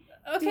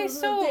 Do okay, a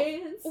so little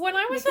dance, when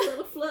I was make a- a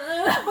little flub.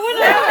 when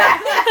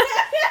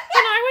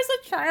I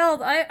was a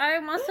child, I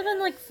must have been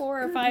like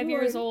 4 or Good 5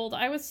 years lord. old.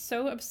 I was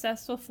so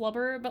obsessed with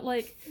Flubber, but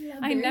like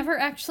I Flubber. never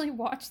actually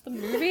watched the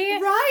movie.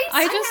 Right?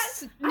 I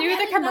just knew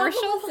the a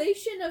commercial.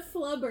 novelization of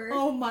Flubber.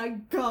 Oh my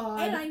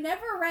god. And I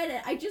never read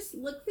it. I just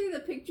looked through the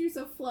pictures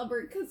of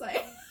Flubber because I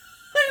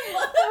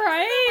loved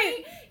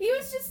Right? him. He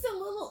was just a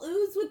little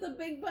ooze with a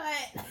big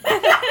butt.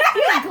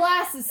 He had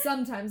glasses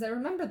sometimes, I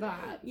remember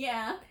that.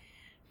 Yeah.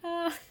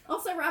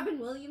 Also, Robin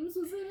Williams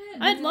was in it.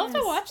 I'd love to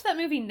Yes. watch that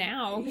movie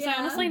now because I Yeah.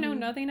 honestly know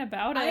nothing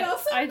about it. I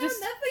also know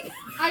just nothing.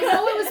 I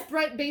know it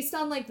was based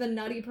on, like, the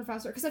Nutty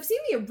Professor, because I've seen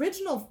the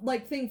original,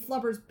 like, thing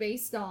Flubber's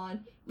based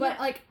on, but, Yeah.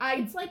 like,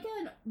 It's like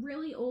a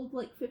really old,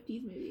 like,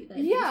 50s movie. That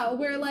Yeah, he's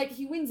where, doing. like,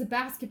 he wins a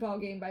basketball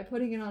game by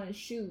putting it on his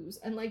shoes,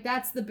 and, like,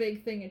 that's the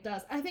big thing it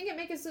does. I think it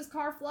makes his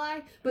car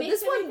fly, but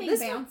Makes this one, everything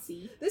this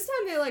bouncy.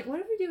 time they're like, what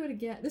if we do it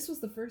again? This was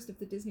the first of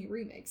the Disney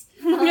remakes,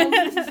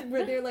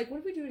 where they're like, what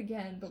if we do it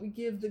again, but we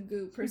give the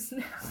goo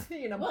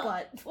personality and a Well,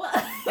 butt. Well,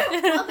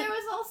 well, there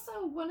was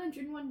also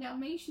 101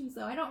 Dalmatians,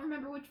 though. I don't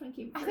remember which one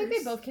came first. I think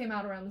they both came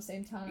out around the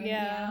same time.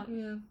 Yeah.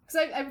 Yeah.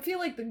 Because I feel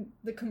like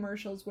the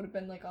commercials would have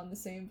been, like, on the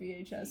same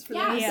VHS for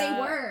Yeah, this. Yeah.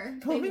 they were.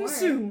 Coming They were.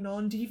 soon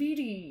on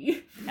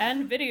DVD.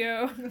 and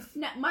video.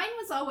 No, mine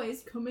was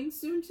always coming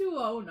soon to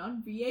own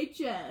on The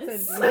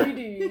VHS.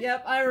 DVD.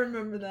 Yep, I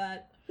remember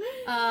that.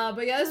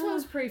 But yeah, this one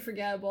was pretty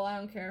forgettable. I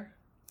don't care.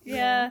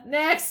 Yeah.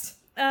 Next.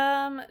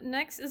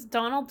 Next is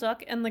Donald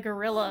Duck and the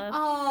Gorilla.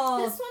 Oh,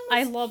 This one was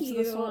I loved cute.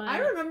 this one. I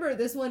remember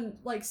this one,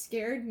 like,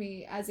 scared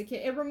me as a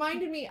kid. It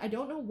reminded me, I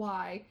don't know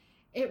why,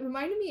 it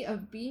reminded me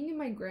of being in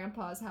my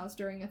grandpa's house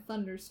during a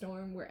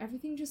thunderstorm where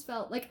everything just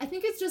felt like, I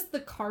think it's just the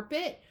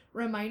carpet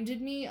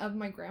reminded me of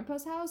my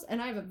grandpa's house,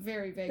 and I have a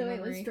very vague The way it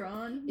memory. was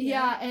drawn.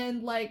 Yeah,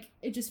 and, like,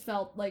 it just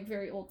felt like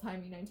very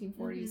old-timey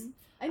 1940s. Mhm.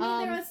 I mean,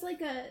 there Um, was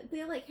like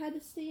they like had to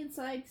stay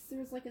inside because there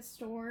was like a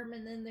storm,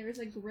 and then there was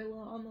a gorilla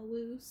on the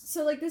loose.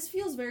 So, like, this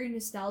feels very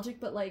nostalgic,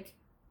 but, like,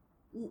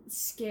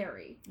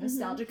 scary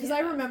nostalgic. Because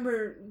I yeah.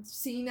 remember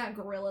seeing that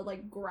gorilla,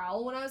 like,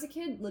 growl when I was a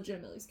kid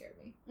legitimately scared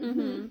me.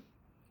 Mm-hmm.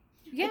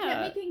 I kept Yeah,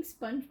 making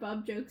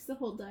SpongeBob jokes the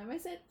whole time. I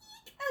said,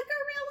 "Eek,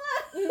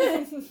 a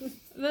gorilla!"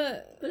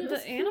 the But it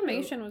was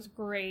animation was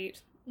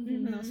great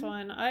in Mhm. this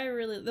one.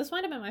 This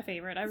might have been my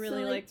favorite. I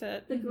really So, liked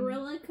it. The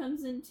gorilla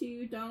comes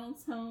into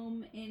Donald's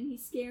home and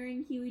he's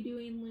scaring Huey,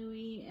 Dewey, and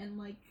Louie, and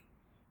like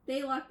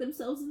they lock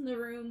themselves in the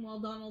room while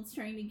Donald's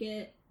trying to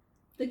get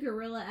the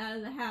gorilla out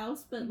of the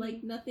house, but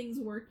like nothing's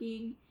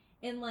working.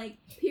 And like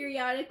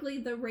periodically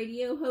the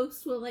radio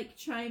host will like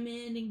chime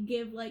in and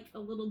give like a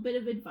little bit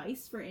of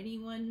advice for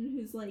anyone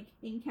who's like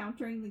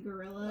encountering the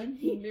gorilla.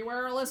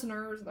 Beware,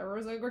 listeners, there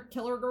was a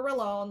killer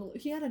gorilla on the...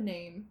 He had a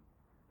name.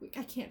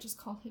 I can't just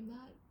call him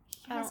that.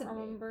 He I has don't a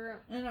name.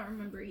 remember. I don't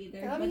remember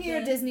either. I'm but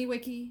here, Disney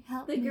Wiki.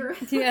 Help the me. gorilla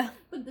Yeah.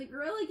 But the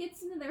gorilla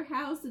gets into their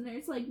house and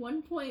there's like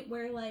one point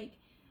where like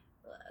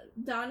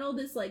Donald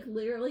is like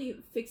literally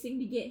fixing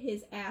to get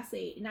his ass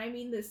ate, and I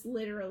mean this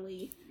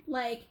literally.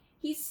 Like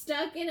he's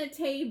stuck in a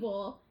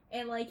table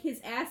and like his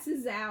ass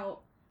is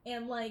out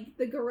and like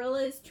the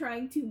gorilla is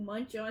trying to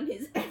munch on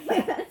his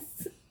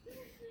ass.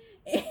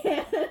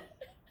 And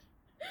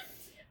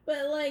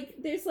but like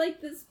there's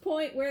like this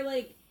point where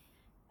like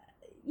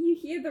you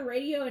hear the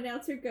radio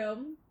announcer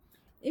go,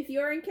 "If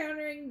you're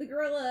encountering the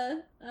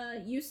gorilla,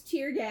 use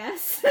tear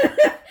gas."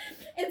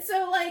 And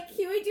so, like,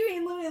 Huey, Dewey,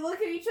 and Louie look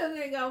at each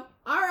other and go,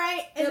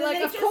 "Alright." And They're then like,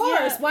 they of just,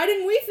 course, why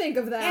didn't we think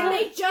of that? And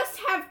they just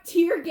have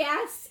tear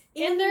gas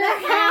in their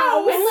the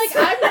house. And like,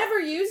 I've never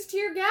used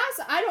tear gas.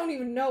 I don't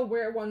even know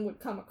where one would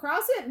come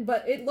across it,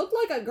 but it looked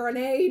like a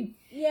grenade.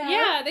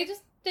 Yeah, they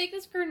just take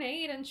this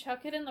grenade and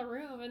chuck it in the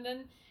room, and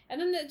then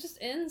it just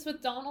ends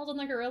with Donald and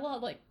the gorilla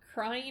like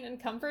crying and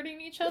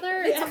comforting each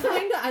other. It's And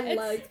kind of, I it's-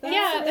 like that.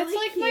 yeah, really it's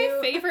like cute.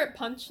 my favorite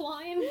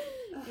punchline.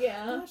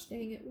 Yeah. Gosh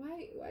dang it.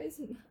 Why is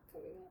it not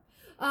coming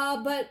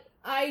up? But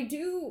it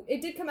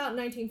did come out in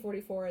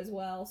 1944 as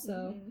well, so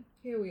Mhm.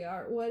 here we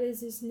are. What is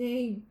his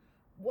name?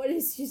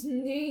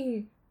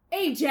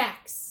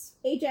 Ajax!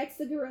 Ajax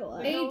the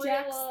gorilla.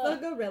 Ajax the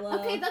gorilla.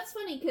 Okay, that's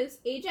funny because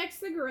Ajax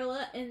the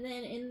gorilla, and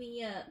then in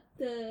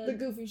the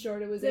Goofy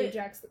short, it was the-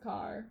 Ajax the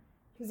car.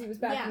 Because he was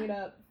backing it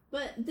up.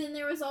 but then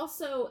there was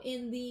also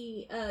in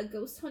the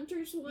Ghost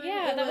Hunters one.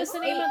 Yeah, it that was the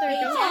name of their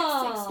Ajax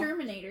ghost.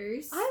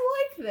 Exterminators.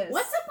 I like this.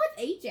 What's up with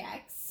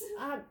Ajax?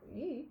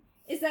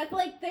 Is that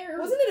like their?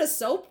 Wasn't it a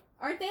soap?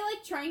 Aren't they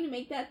like trying to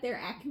make that their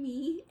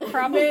Acme?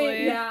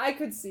 Probably. Yeah, I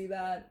could see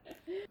that.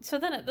 So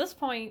then at this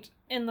point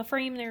in the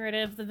frame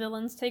narrative, the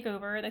villains take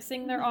over. They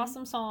sing their Mhm.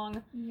 awesome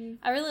song.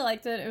 I really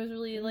liked it. It was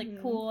really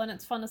like cool, and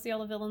it's fun to see all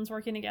the villains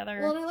working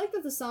together. Well, and I like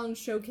that the song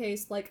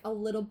showcased like a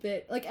little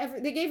bit, like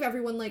they gave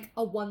everyone like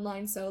a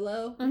one-line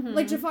solo. Mhm.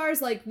 Like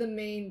Jafar's like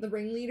the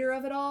ringleader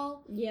of it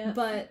all, Yeah.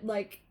 but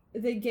like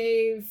they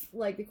gave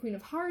like the Queen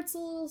of Hearts a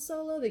little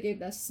solo. They gave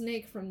the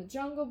snake from the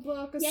Jungle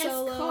Book a Yes,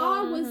 solo.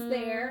 Caw was Mhm.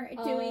 there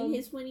doing Um,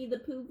 his Winnie the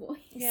Pooh voice.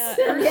 Yeah,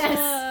 Yes.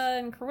 Ursula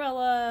and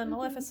Cruella and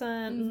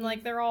Maleficent, and Mhm.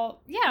 like they're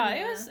all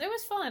it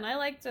was fun. I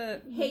liked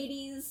it.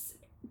 Hades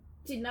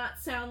did not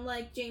sound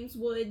like James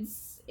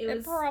Woods.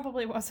 It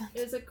probably wasn't.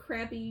 It was a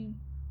crappy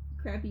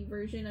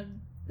version of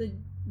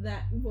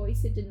that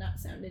voice. It did not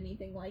sound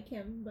anything like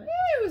him, but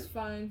It was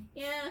fine.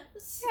 yeah.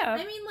 Yeah.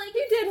 I mean, like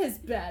He did his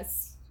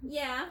best.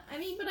 yeah. I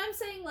mean, but I'm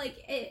saying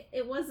like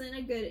it wasn't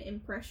a good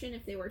impression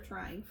if they were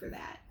trying for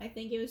that. I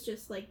think it was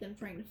just like them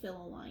trying to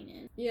fill a line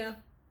in. Yeah.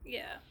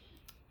 Yeah.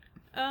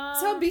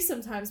 So it'd be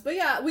sometimes. But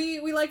yeah,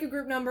 we like a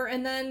group number,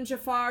 and then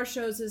Jafar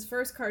shows his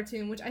first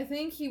cartoon, which I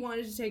think he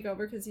wanted to take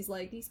over because he's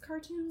like, these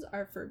cartoons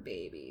are for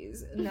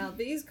babies. Now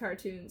these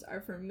cartoons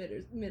are for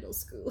middle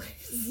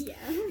schoolers. Yeah.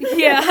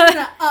 Yeah.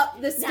 Gonna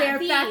up the scare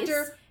these.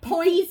 factor.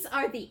 These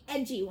are the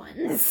edgy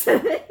ones.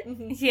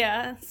 Mhm.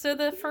 Yeah. So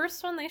the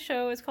first one they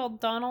show is called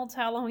Donald's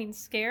Halloween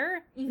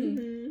Scare.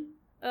 Mhm.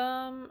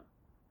 Mm-hmm.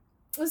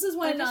 This is I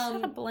when just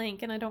had a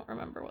blank and I don't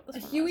remember what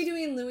this one Huey, was.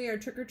 Dewey, and Louie are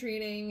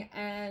trick-or-treating,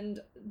 and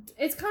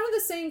it's kind of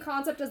the same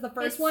concept as the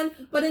first It's- one,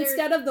 but but they're-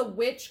 instead of the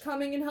witch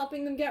coming and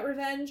helping them get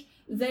revenge,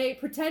 Mm-hmm. they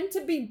pretend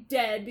to be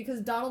dead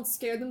because Donald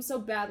scared them so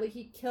badly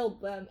he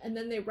killed them, and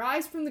then they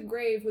rise from the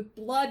grave with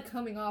blood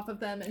coming off of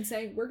them and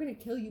saying, "We're gonna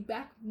kill you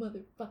back,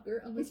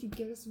 motherfucker, unless you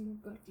give us some more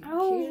goddamn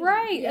Oh, candy."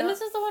 right. Yeah. And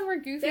this is the one where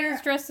Goofy They're-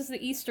 is dressed as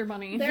the Easter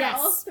Bunny. They're Yes.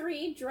 all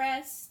three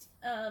dressed.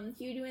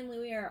 Huey, Dewey, and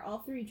Louie are all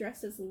three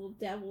dressed as little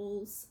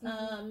devils.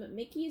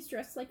 Mickey is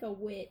dressed like a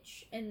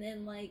witch, and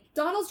then like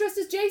Donald's dressed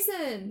as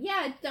Jason!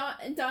 yeah,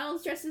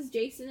 Donald's dressed as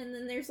Jason, and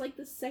then there's like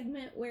this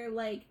segment where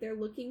like they're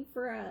looking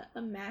for a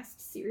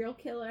masked serial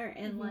killer,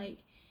 and Mhm.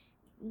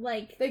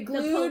 like They the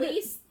glued-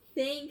 police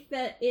think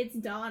that it's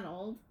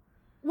Donald.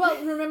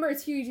 Well, remember,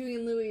 it's Huey, Dewey,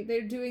 and Louie.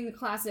 They're doing the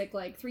classic,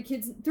 like,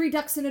 three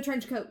ducks in a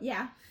trench coat.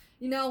 Yeah,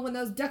 You know, when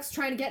those ducks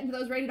trying to get into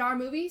those rated R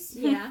movies?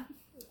 yeah.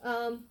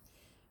 But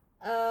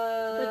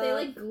But they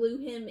like glue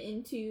him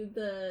into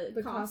the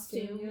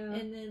costume, costume, yeah.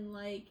 and then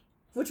like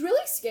which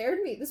really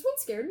scared me. This one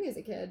scared me as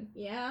a kid.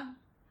 yeah.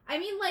 I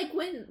mean, like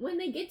when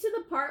they get to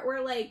the part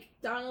where like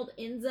Donald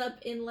ends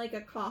up in like a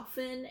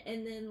coffin,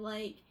 and then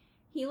like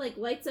he like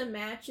lights a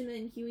match, and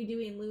then Huey,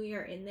 Dewey, and Louie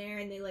are in there,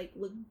 and they like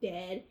look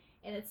dead,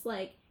 and it's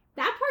like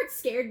That part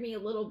scared me a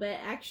little bit,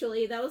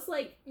 actually. That was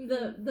like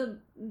the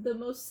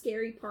most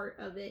scary part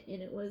of it,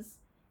 and it was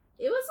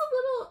a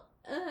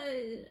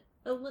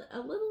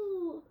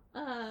little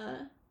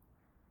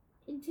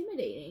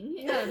intimidating.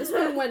 Yeah, this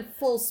one went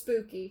full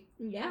spooky.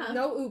 Yeah.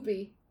 No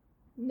oopy.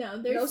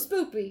 No, there's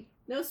No spoopy.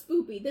 no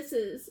spoopy. This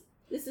is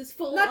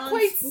full Not on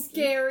quite spooky.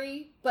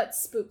 scary, but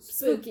spooky.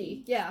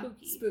 Spooky. Yeah,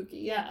 Spooky. spooky.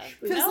 Yeah, Yeah.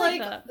 because I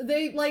like like that.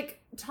 they like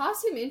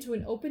toss him into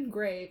an open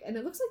grave, and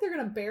it looks like they're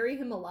gonna bury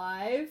him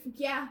alive.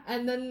 Yeah.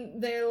 And then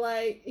they're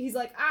like, he's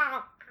like,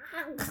 ah.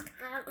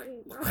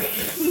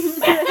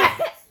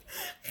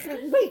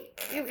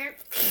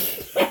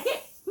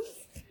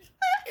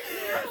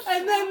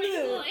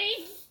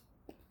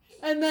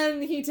 And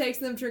then he takes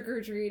them trick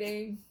or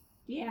treating.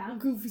 Yeah.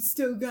 Goofy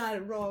still got it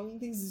wrong. He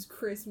thinks it's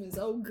Christmas.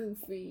 Oh,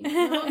 Goofy.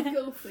 Oh,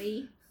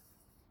 Goofy.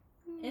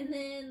 And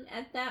then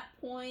at that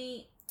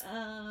point,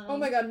 Oh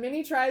my God,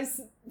 Minnie tries.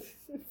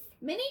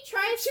 Minnie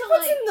tries She to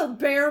puts like. in the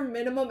bare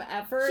minimum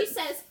effort. She says,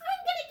 "I'm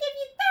gonna give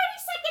you 30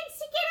 seconds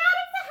to get out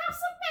of the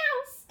House of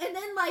Mouse," and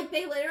then like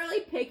they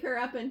literally pick her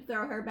up and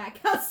throw her back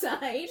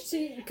outside.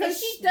 Because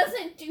she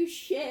doesn't do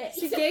shit.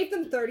 She gave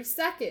them 30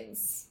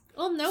 seconds.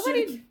 Well,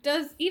 nobody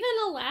does. Even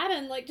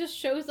Aladdin, like, just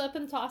shows up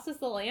and tosses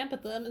the lamp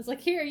at them. It's like,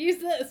 here, use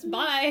this.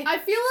 Bye. I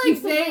feel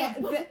like they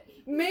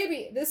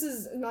maybe this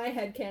is my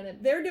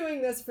headcanon. They're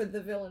doing this for the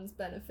villain's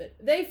benefit.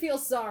 They feel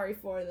sorry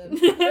for them.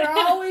 They're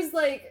always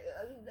like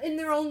in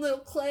their own little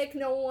clique.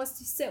 No one wants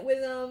to sit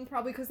with them.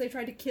 Probably because they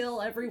tried to kill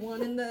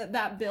everyone in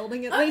that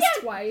building at least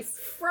twice.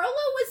 Frollo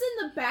was in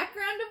the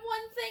background of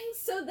one thing,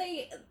 so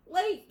they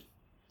like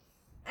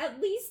at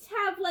least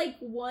have like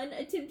one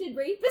attempted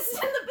rapist in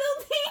the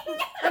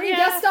building. I mean,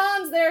 Yeah.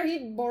 Gaston's there. He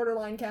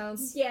borderline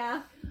counts.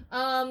 Yeah.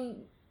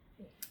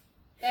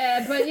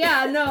 But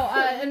yeah, no,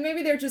 and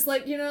maybe they're just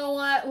like, you know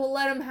what? We'll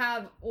let him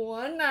have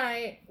one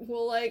night.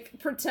 We'll like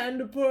pretend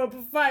to put up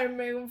a fight and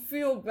make him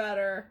feel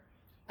better,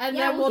 and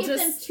Yeah, then we'll we'll give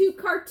just. them 2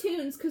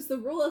 cartoons because the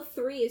rule of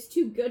 3 is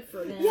too good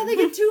for them. Yeah, they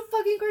get 2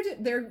 fucking cartoons.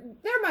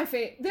 They're my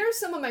favorite. They're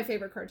some of my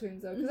favorite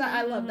cartoons though, because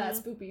I love that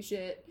spoopy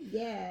shit.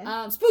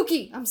 Yeah.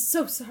 Spooky. I'm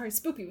so sorry.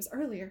 Spooky was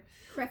earlier.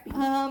 Crappy.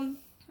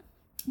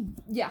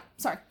 Yeah.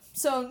 Sorry.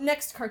 So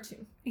next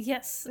cartoon.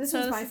 Yes. This so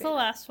was this my is the favorite.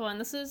 last one.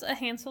 This is a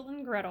Hansel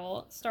and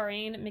Gretel,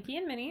 starring Mickey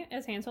and Minnie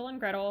as Hansel and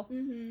Gretel.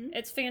 Mm-hmm.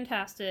 It's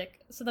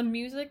fantastic. So the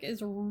music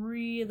is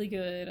really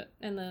good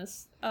in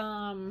this.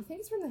 I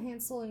think it's from the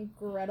Hansel and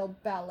Gretel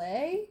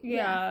ballet.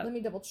 Yeah. Let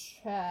me double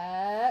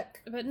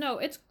check. But no,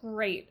 it's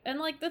great. And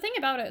like the thing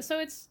about it, so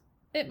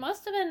it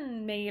must have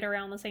been made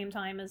around the same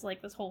time as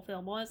like this whole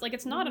film was. Like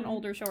it's not an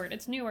older short,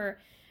 it's newer.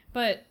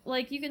 But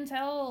like you can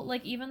tell,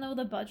 like even though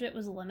the budget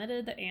was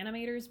limited, the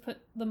animators put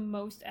the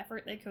most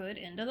effort they could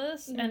into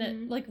this, and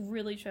it like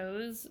really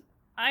shows.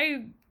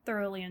 I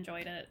thoroughly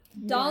enjoyed it.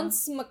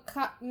 Danse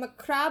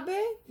Macabre?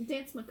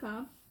 Dance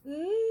Macabre.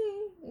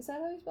 Is that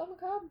how you spell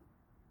macabre?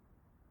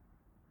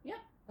 Yep.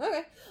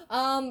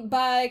 Okay.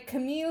 By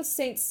Camille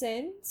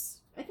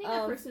Saint-Saëns. I think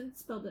that person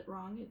spelled it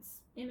wrong. It's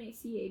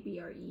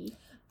Macabre.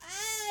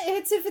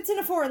 It's if it's in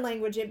a foreign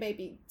language, it may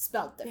be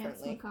spelled Dance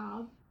differently.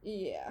 Macabre.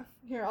 Yeah.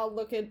 Here, I'll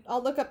look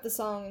up the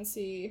song and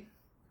see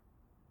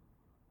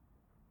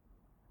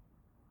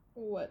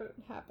what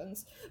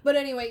happens. But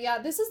anyway, yeah,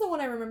 this is the one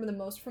I remember the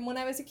most from when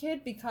I was a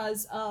kid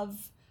because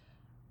of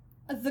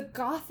the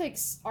gothic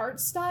art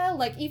style.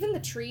 Like even the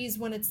trees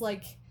when it's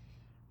like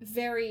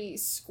very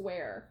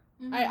square.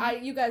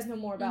 Mm-hmm. You guys know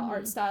more about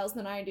art styles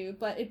than I do,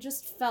 but it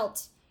just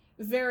felt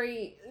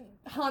very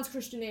Hans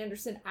Christian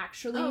Andersen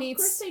actually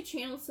meets. Of course, they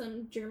channeled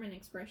some German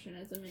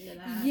expressionism into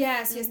that.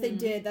 Yes, they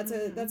did.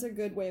 That's a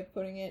good way of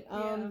putting it.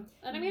 And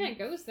I mean, it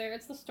goes there.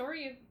 It's the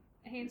story of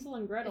Hansel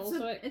and Gretel,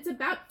 It's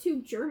about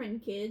 2 German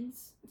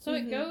kids. so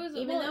it goes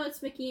Even though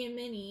it's Mickey and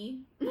Minnie.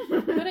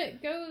 but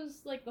it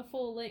goes like the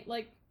full length,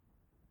 like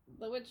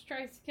the witch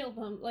tries to kill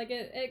them. Like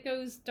it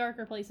goes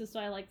darker places, so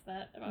I liked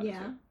that about it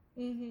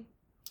too.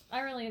 I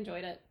really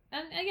enjoyed it.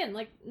 And again,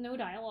 like no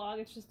dialogue,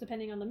 it's just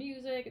depending on the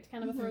music. It's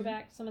kind of a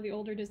throwback to some of the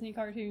older Disney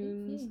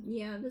cartoons.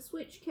 Yeah, this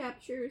witch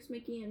captures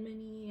Mickey and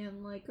Minnie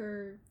and like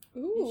her.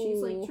 Ooh. And she's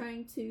like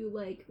trying to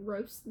like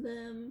roast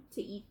them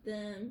to eat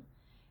them,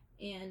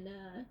 and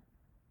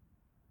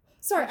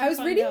Sorry, How'd I you was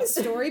find reading out? the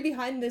story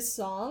behind this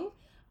song,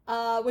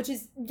 which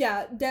is,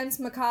 Dance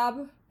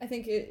Macabre, I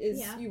think it is,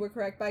 Yeah. you were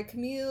correct, by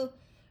Camille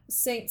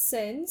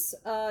Saint-Saëns,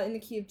 in the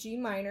key of G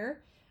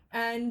minor.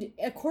 And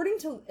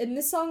and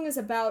this song is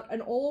about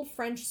an old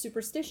French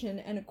superstition,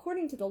 and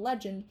according to the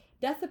legend,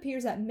 death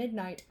appears at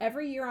midnight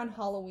every year on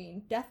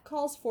Halloween. Death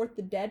calls forth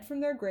the dead from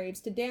their graves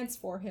to dance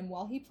for him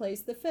while he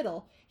plays the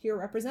fiddle, here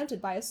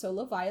represented by a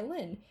solo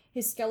violin.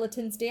 His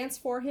skeletons dance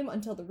for him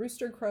until the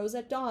rooster crows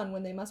at dawn,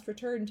 when they must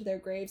return to their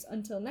graves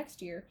until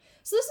next year.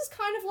 So this is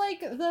kind of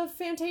like the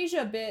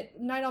Fantasia bit,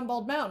 Night on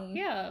Bald Mountain.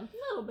 Yeah. a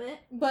little bit.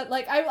 But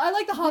like, I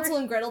like the Hansel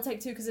and Gretel take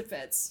too because it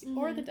fits.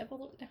 Or the devil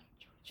went down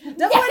Georgia.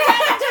 Double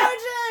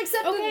Georgia,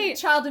 except Okay, the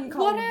child didn't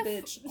call what him a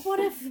if- bitch. What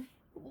if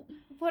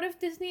what if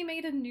Disney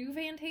made a new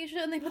Fantasia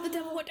and they put the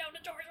Devil Went Down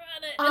to Georgia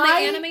in it, and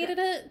I- they animated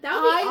it? That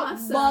would be I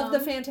awesome. love the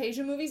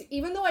Fantasia movies,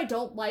 even though I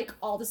don't like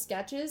all the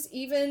sketches,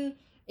 even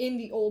in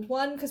the old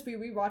one, because we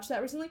rewatched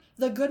that recently.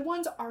 The good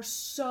ones are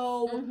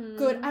so Mhm.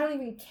 good. I don't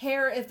even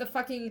care if the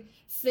fucking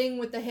thing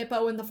with the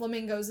hippo and the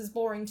flamingos is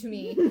boring to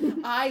me.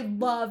 I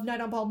love Night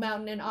on Bald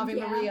Mountain and Ave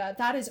Yeah. Maria.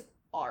 That is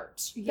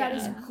art. That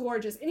is Yeah.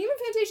 gorgeous. And even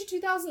Fantasia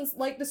 2000s,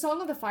 like the Song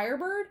of the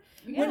Firebird,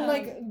 when Yeah.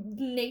 like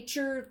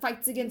nature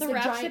fights against The the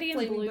Rhapsody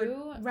giant in flaming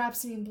Blue. bird.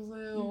 Rhapsody in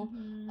Blue.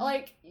 Mhm.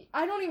 Like,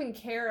 I don't even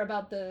care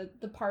about the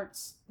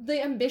parts.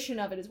 The ambition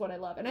of it is what I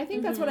love. And I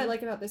think that's what I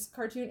like about this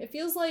cartoon. It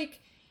feels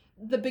like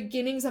the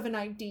beginnings of an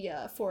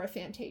idea for a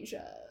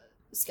Fantasia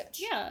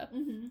sketch. Yeah.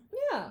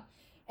 Yeah.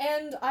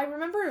 And I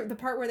remember the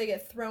part where they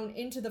get thrown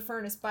into the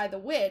furnace by the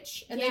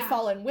witch, and they Yeah.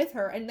 fall in with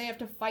her, and they have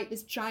to fight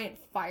this giant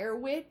fire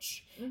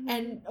witch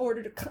in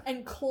order to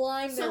and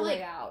climb their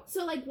way out.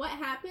 So, like, what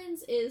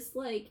happens is,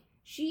 like,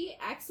 she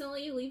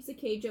accidentally leaves the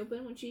cage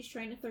open when she's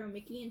trying to throw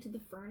Mickey into the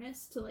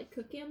furnace to, like,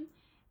 cook him.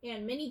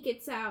 And Minnie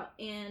gets out,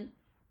 and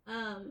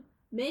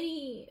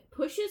Minnie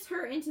pushes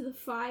her into the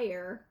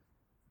fire.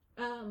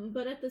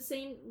 But at the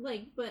same,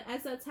 like, but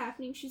as that's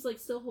happening, she's, like,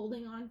 still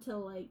holding on to,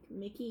 like,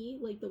 Mickey,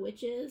 like, the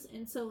witches.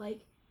 And so,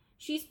 like,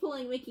 she's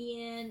pulling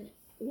Mickey in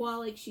while,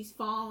 like, she's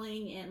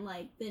falling, and,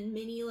 like, then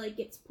Minnie, like,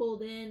 gets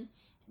pulled in.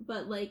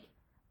 But, like,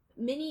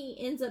 Minnie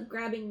ends up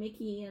grabbing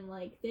Mickey, and,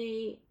 like,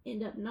 they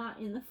end up not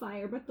in the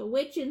fire, but the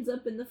witch ends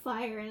up in the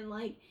fire, and,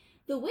 like,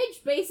 the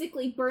witch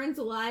basically burns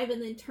alive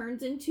and then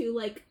turns into,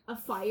 like, a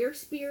fire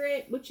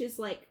spirit, which is,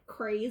 like,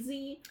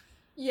 crazy.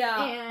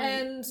 Yeah,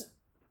 And- and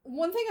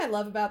one thing I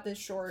love about this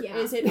short Yeah.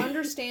 is it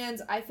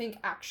understands, I think,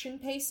 action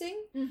pacing.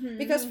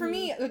 Because for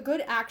me, a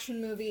good action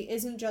movie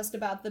isn't just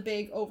about the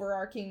big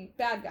overarching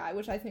bad guy,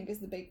 which I think is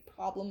the big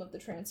problem of the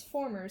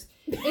Transformers.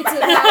 It's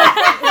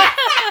about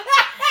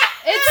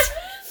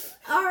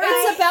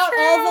it's about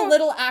all the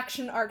little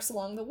action arcs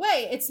along the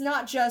way. It's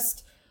not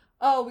just,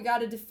 oh, we got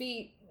to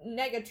defeat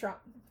Negatron.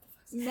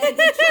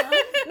 Megatron.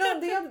 No,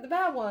 the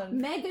bad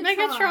one.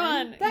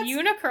 Megatron. That's-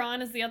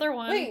 Unicron is the other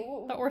one. Wait,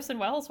 The Orson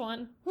Welles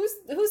one. who's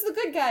the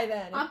good guy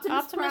then?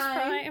 Optimus, Optimus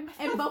Prime, Prime.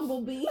 and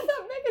Bumblebee. I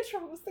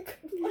thought Megatron was the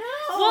good one. No.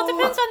 Well, it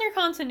depends on your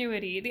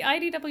continuity. The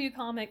IDW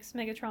comics,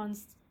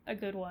 Megatron's a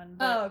good one.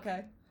 But Oh,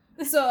 okay.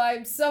 So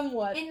I'm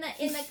somewhat. In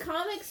the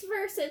comics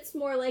verse, it's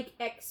more like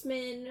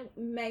X-Men,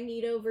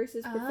 Magneto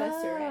versus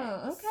Professor X.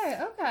 Oh, okay.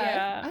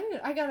 Yeah.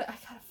 I gotta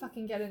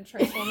fucking get into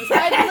Transformers.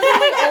 I've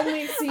literally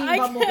only seen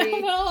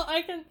Bumblebee.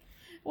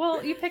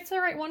 Well, you picked the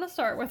right one to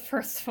start with,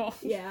 first of all.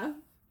 Yeah.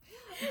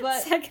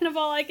 But Second of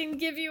all, I can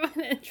give you an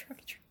intro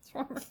to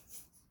Transformers.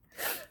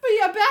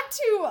 yeah, back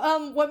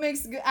to what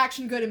makes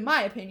action good in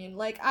my opinion.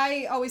 Like,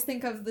 I always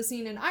think of the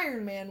scene in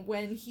Iron Man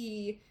when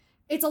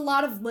it's a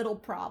lot of little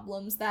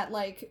problems that,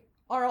 like,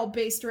 are all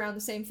based around the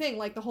same thing.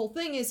 Like, the whole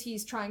thing is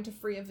he's trying to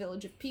free a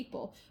village of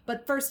people.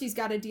 But first he's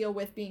got to deal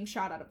with being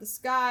shot out of the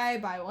sky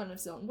by one of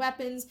his own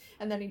weapons,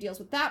 and then he deals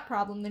with that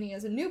problem. Then he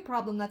has a new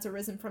problem that's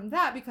arisen from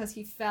that because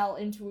he fell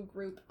into a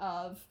group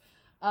of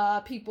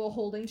people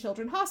holding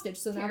children hostage.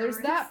 So now there's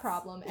that Terrorists.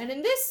 problem. And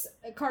in this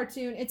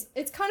cartoon,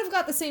 it's kind of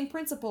got the same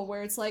principle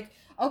where it's like,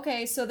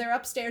 okay, so they're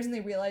upstairs and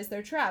they realize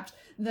they're trapped.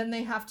 Then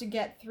they have to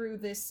get through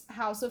this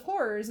house of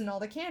horrors and all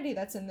the candy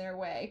that's in their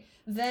way.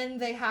 Then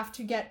they have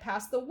to get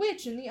past the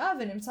witch in the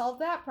oven and solve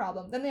that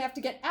problem. Then they have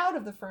to get out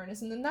of the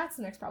furnace, and then that's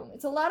the next problem.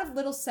 It's a lot of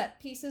little set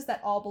pieces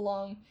that all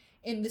belong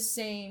in the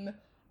same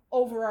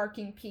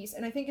overarching piece,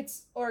 and I think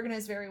it's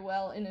organized very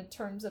well in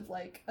terms of,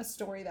 like, a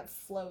story that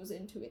flows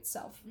into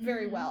itself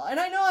very well. And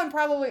I know I'm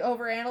probably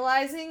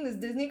overanalyzing this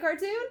Disney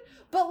cartoon,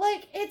 but,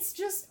 like, it's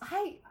just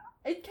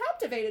it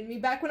captivated me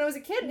back when I was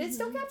a kid, and it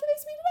still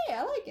captivates me today.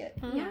 I like it.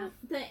 Yeah.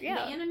 The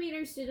Yeah.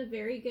 animators did a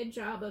very good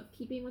job of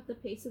keeping with the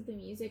pace of the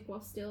music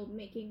while still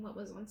making what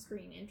was on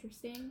screen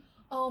interesting.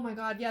 Oh my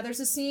god, yeah,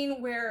 there's a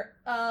scene where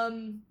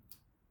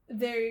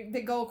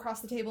they go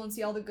across the table and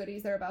see all the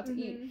goodies they're about to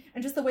eat,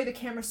 and just the way the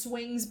camera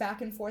swings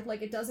back and forth,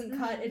 like, it doesn't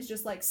cut, it's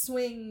just like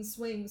swing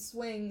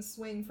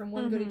from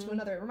one goodie to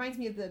another. It reminds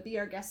me of the Be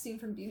Our Guest scene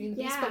from Beauty and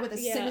the Beast, but with a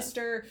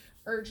sinister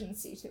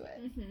urgency to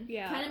it.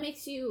 Yeah. Kind of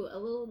makes you a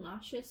little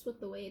nauseous with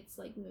the way it's,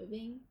 like,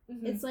 moving.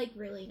 It's, like,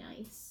 really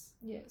nice.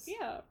 Yes.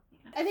 Yeah.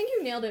 I think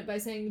you nailed it by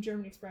saying the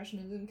German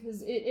Expressionism,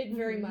 because it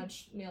very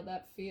much nailed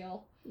that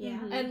feel. Yeah.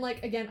 And,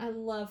 like, again, I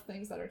love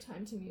things that are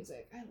timed to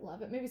music. I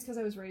love it. Maybe it's because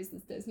I was raised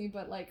as Disney,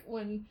 but, like,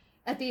 when,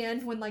 at the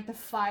end, when, like, the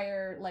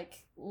fire,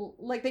 like,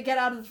 they get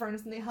out of the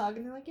furnace and they hug,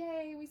 and they're like,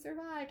 yay, we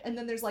survived. And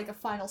then there's, like, a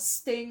final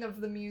sting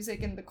of the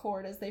music and the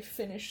chord as they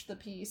finish the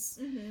piece.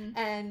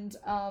 And,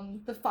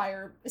 the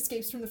fire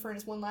escapes from the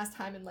furnace one last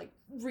time and, like,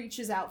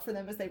 reaches out for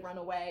them as they run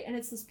away. And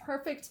it's this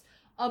perfect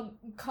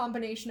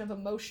combination of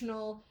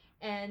emotional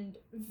and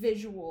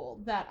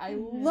visual that I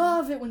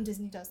love it when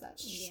Disney does that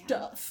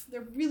stuff. They're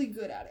really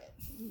good at it.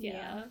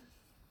 Yeah.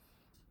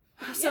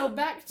 So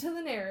back to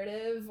the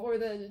narrative, or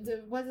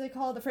the what do they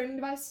call it? The framing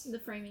device? The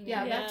framing.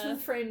 Yeah, Yeah. back to the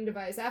framing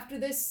device. After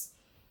this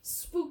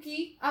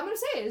spooky, I'm gonna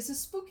say it, it's a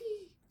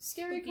spooky,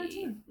 scary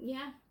cartoon.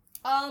 Yeah.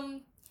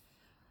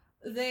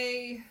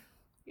 they...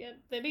 Yeah,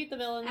 they beat the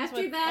villains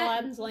After with that,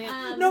 Aladdin's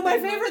lamp. No, my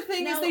pretty much- favorite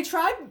thing is no. they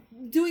tried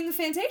doing the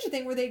Fantasia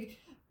thing where they...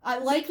 I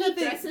like Mickey that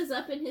they... dresses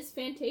up in his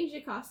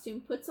Fantasia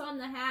costume, puts on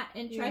the hat,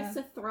 and tries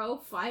to throw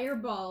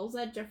fireballs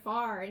at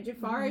Jafar, and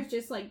Jafar is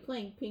just like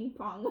playing ping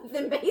pong with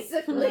him,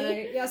 basically.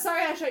 Right. Yeah,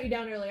 sorry I shut you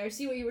down earlier. I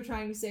see what you were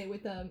trying to say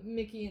with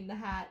Mickey in the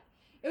hat.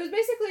 It was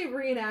basically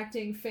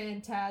reenacting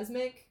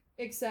Fantasmic,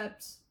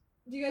 except...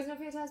 Do you guys know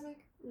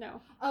Fantasmic?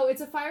 No. Oh, it's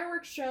a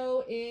fireworks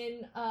show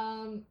in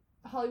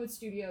Hollywood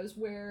Studios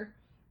where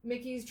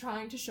Mickey's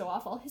trying to show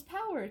off all his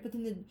powers, but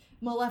then the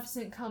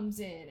Maleficent comes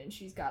in and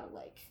she's gotta,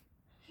 like...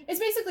 It's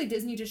basically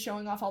Disney just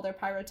showing off all their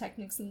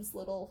pyrotechnics in this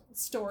little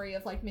story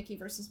of, like, Mickey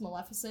versus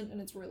Maleficent,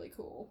 and it's really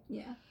cool.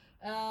 Yeah.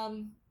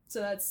 So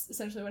that's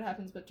essentially what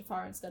happens with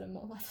Jafar instead of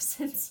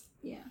Maleficent.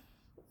 Yeah.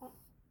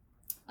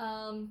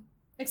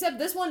 Except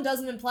this one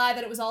doesn't imply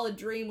that it was all a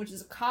dream, which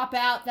is a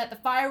cop-out that the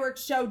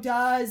fireworks show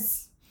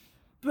does.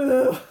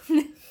 Boo!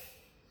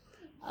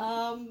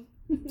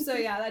 So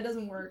yeah, that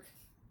doesn't work.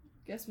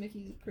 Guess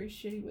Mickey's a pretty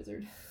shitty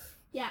wizard.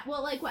 Yeah,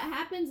 well, like, what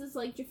happens is,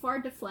 like, Jafar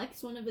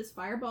deflects one of his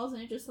fireballs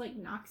and it just, like,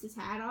 knocks his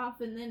hat off,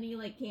 and then he,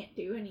 like, can't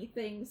do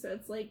anything, so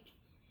it's like,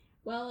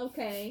 well,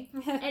 okay.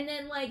 And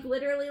then, like,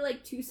 literally,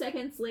 like, 2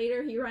 seconds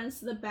later, he runs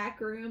to the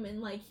back room and,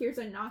 like, hears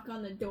a knock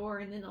on the door,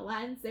 and then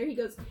Aladdin's there, he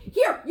goes,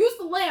 "Here, use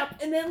the lamp!"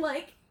 And then,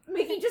 like,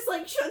 Mickey just,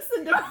 like, shuts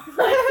the door.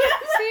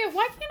 See,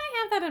 why can't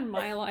I have that in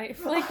my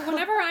life? Like,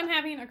 whenever I'm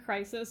having a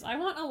crisis, I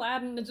want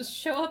Aladdin to just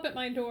show up at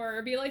my door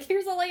and be like,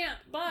 "Here's a lamp,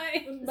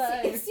 bye."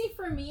 Bye. See,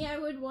 for me, I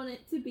would want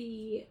it to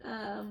be,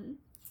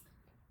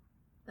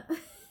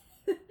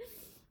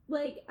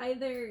 like,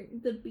 either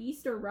the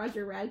Beast or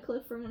Roger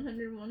Radcliffe from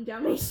 101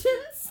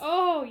 Dalmatians.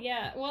 Oh,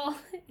 yeah. Well,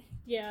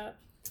 yeah.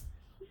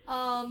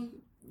 Yeah.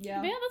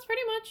 Yeah, that's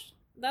pretty much...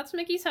 That's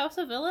Mickey's House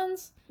of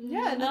Villains.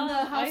 Yeah, and then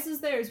the house is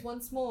theirs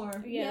once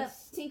more.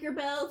 Yes. Yep.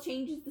 Tinkerbell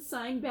changes the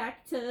sign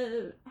back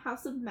to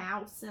House of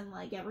Mouse, and,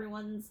 like,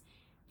 everyone's,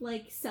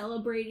 like,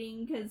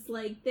 celebrating because,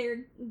 like,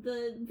 the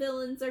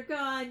villains are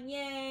gone,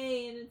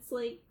 yay! And it's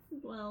like,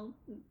 well,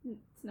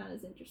 it's not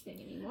as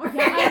interesting anymore.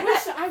 Yeah,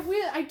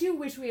 I do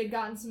wish we had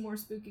gotten some more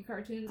spooky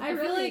cartoons. I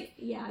feel like,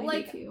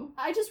 I do too.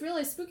 I just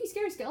realized Spooky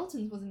Scary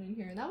Skeletons wasn't in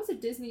here, and that was a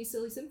Disney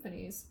Silly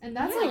Symphonies, and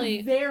that's Really?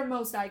 like their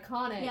most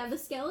iconic. Yeah, the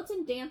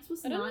skeleton dance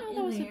was I didn't not know that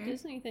in was there. a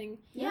Disney thing.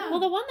 Yeah. Well,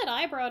 the one that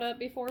I brought up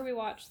before we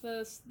watched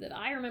this that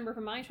I remember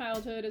from my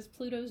childhood is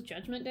Pluto's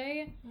Judgment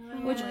Day,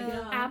 which my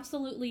God.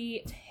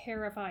 absolutely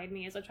terrified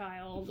me as a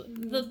child.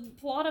 The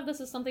plot of this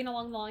is something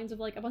along the lines of,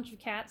 like, a bunch of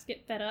cats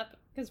get fed up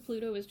because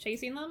Pluto is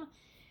chasing them,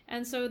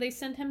 and so they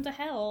send him to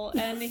hell,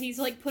 and he's,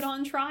 like, put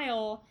on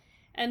trial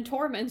and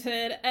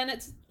tormented, and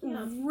it's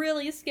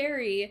really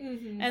scary.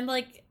 Mm-hmm. And,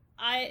 like,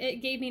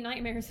 it gave me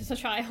nightmares as a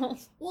child.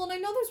 Well, and I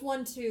know there's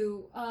one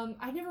too.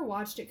 I never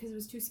watched it because it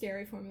was too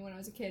scary for me when I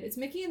was a kid. It's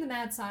Mickey and the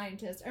Mad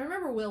Scientist. I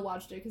remember Will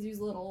watched it because he was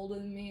a little older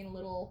than me and a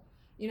little,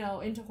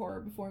 into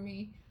horror before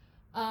me.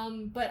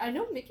 But I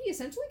know Mickey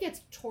essentially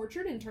gets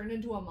tortured and turned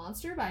into a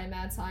monster by a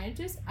mad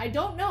scientist. I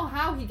don't know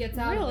how he gets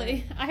out of it.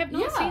 Really? I have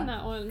not seen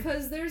that one.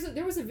 Because there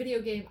was a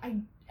video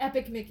game,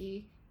 Epic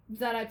Mickey,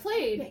 that I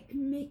played. Epic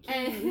Mickey.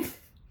 And,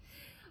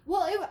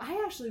 well,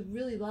 I actually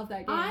really love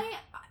that game.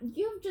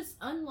 You have just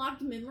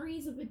unlocked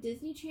memories of a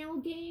Disney Channel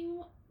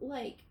game,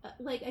 like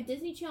a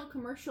Disney Channel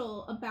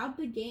commercial about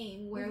the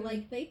game where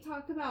like they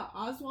talk about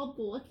Oswald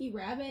the Lucky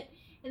Rabbit,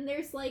 and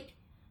there's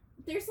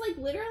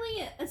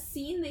literally a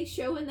scene they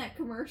show in that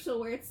commercial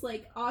where it's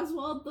like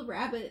Oswald the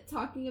Rabbit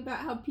talking about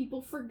how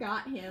people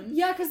forgot him.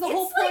 Yeah, because the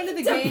whole It's, point like, of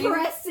the game.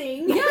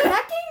 depressing. Yeah,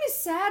 that game is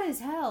sad as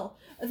hell.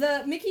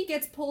 The Mickey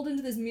gets pulled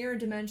into this mirror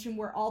dimension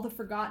where all the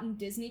forgotten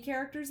Disney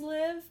characters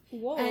live.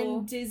 Whoa.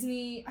 And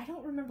Disney, I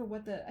don't remember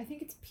I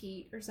think it's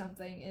Pete or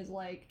something, is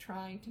like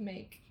trying to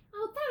make...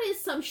 Oh, that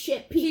is some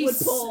shit Pete would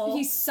pull.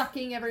 He's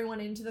sucking everyone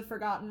into the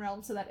Forgotten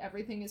Realm so that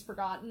everything is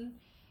forgotten.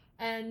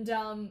 And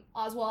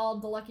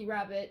Oswald the Lucky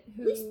Rabbit,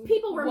 who At least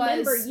people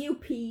remember was you,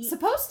 Pete.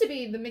 supposed to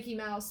be the Mickey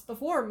Mouse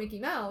before Mickey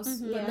Mouse,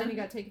 but Yeah. then he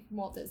got taken from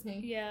Walt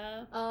Disney.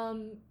 Yeah.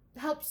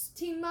 Helps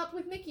team up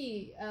with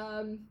Mickey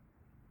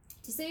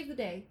to save the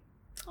day.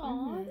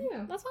 Aw.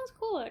 Yeah. That sounds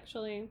cool,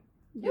 actually.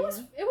 It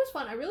was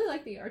fun. I really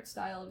like the art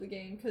style of the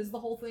game because the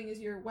whole thing is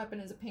your weapon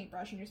is a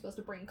paintbrush and you're supposed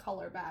to bring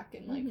color back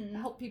and like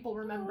help people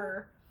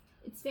remember.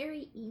 It's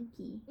very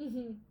inky.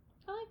 Mm-hmm.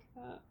 I like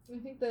that. I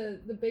think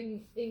the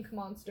big ink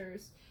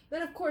monsters.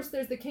 Then of course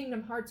there's the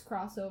Kingdom Hearts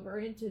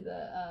crossover into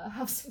the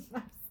House of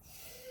Mouse.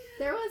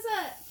 There was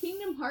a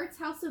Kingdom Hearts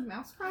House of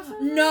Mouse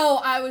crossover? No,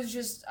 I was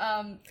just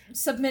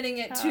submitting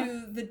it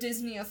to the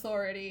Disney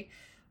Authority,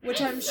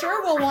 which I'm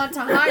sure will want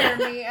to hire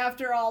me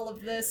after all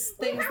of this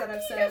things that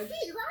I've said.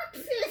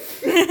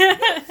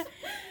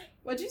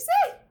 What'd you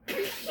say?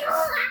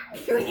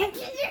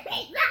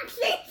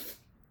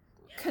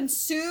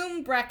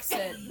 Consume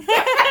Brexit.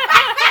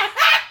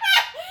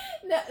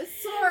 No,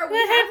 Sora, we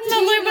The have hidden to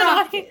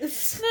Illuminati.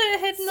 Roxas. The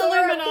hidden Sora, we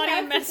Illuminati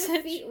have to message.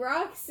 defeat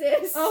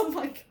Roxas. Oh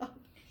my god.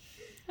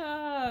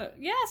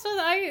 So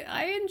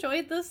I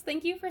enjoyed this.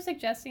 Thank you for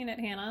suggesting it,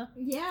 Hannah.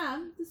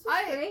 Yeah, this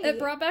was great. It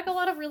brought back a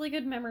lot of really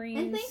good memories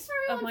and thanks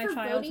for of my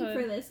everyone for childhood.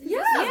 voting for this. 'Cause Yeah.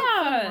 this was a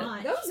fun Yeah.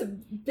 watch. That was a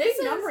big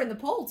This number is- in the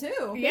poll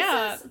too.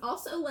 Yeah. This is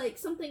also like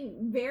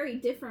something very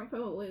different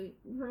from what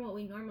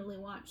we normally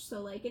watch.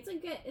 So like it's a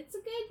good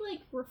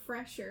like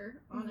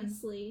refresher,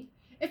 honestly.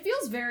 It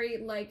feels very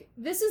like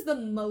this is the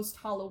most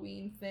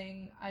Halloween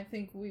thing I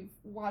think we've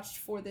watched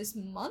for this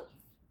month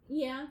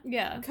Yeah.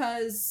 Yeah.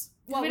 because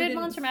we did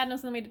Monster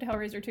Madness and then we did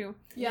Hellraiser 2.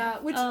 Yeah,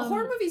 which Um,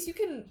 horror movies you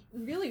can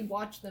really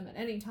watch them at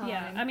any time.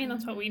 Yeah, I mean,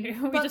 that's what we do.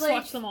 We But, just like-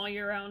 watch them all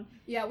year round.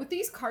 Yeah, with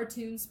these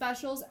cartoon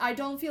specials, I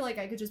don't feel like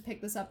I could just pick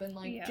this up in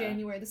like Yeah.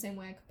 January the same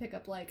way I could pick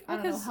up like I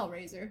Well, don't know 'cause-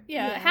 Hellraiser.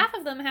 Yeah, half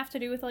of them have to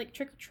do with like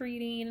trick or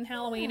treating and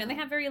Halloween, and they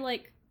Yeah. have very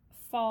like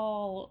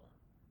fall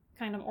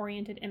kind of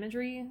oriented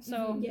imagery.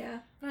 So Yeah.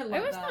 I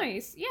love it was that.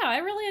 nice. Yeah, I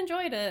really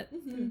enjoyed it.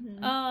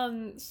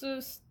 Mhm.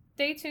 So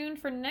stay tuned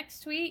for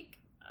next week.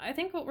 I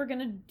think what we're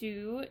gonna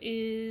do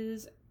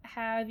is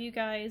have you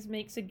guys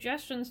make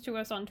suggestions to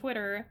us on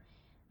Twitter.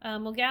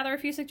 We'll gather a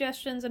few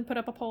suggestions and put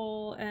up a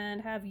poll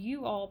and have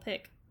you all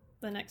pick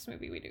the next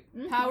movie we do.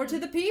 Power to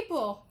the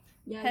people.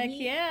 Yeah. Heck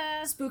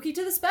yeah. Spooky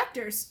to the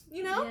specters.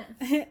 You know?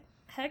 Yeah.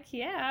 Heck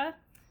yeah.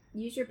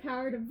 Use your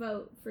power to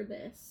vote for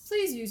this.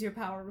 Please use your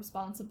power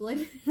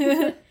responsibly.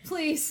 With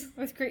Please.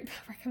 great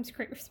power comes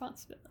great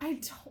responsibility. I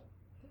don't.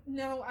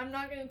 No, I'm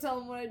not gonna tell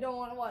them what I don't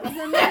want to watch.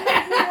 Then they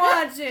make me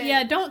watch it.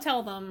 Yeah, don't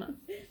tell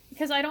them.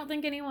 Because I don't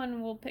think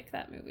anyone will pick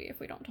that movie if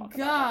we don't talk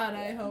about God,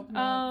 I hope it.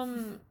 not.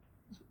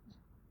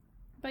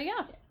 But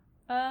yeah.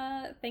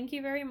 Thank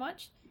you very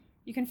much.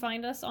 You can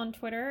find us on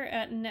Twitter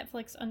at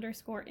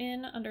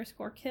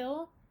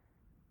Netflix_in_kill.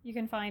 You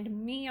can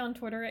find me on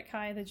Twitter at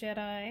Kai the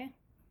Jedi.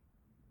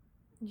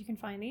 You can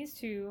find these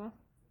two.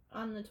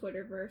 On the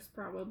Twitterverse,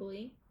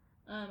 probably.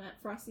 At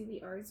Frosty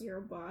the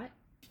R0 bot.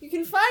 You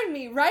can find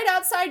me right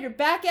outside your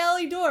back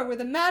alley door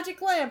with a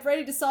magic lamp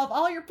ready to solve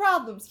all your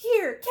problems.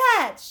 Here,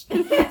 catch!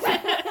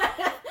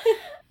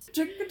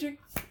 Trick or treat,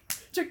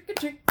 trick or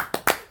treat,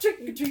 trick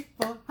or treat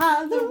for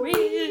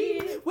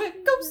Halloween. We're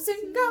ghosts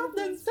and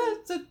goblins,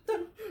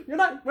 your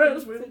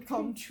nightmares will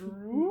come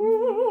true.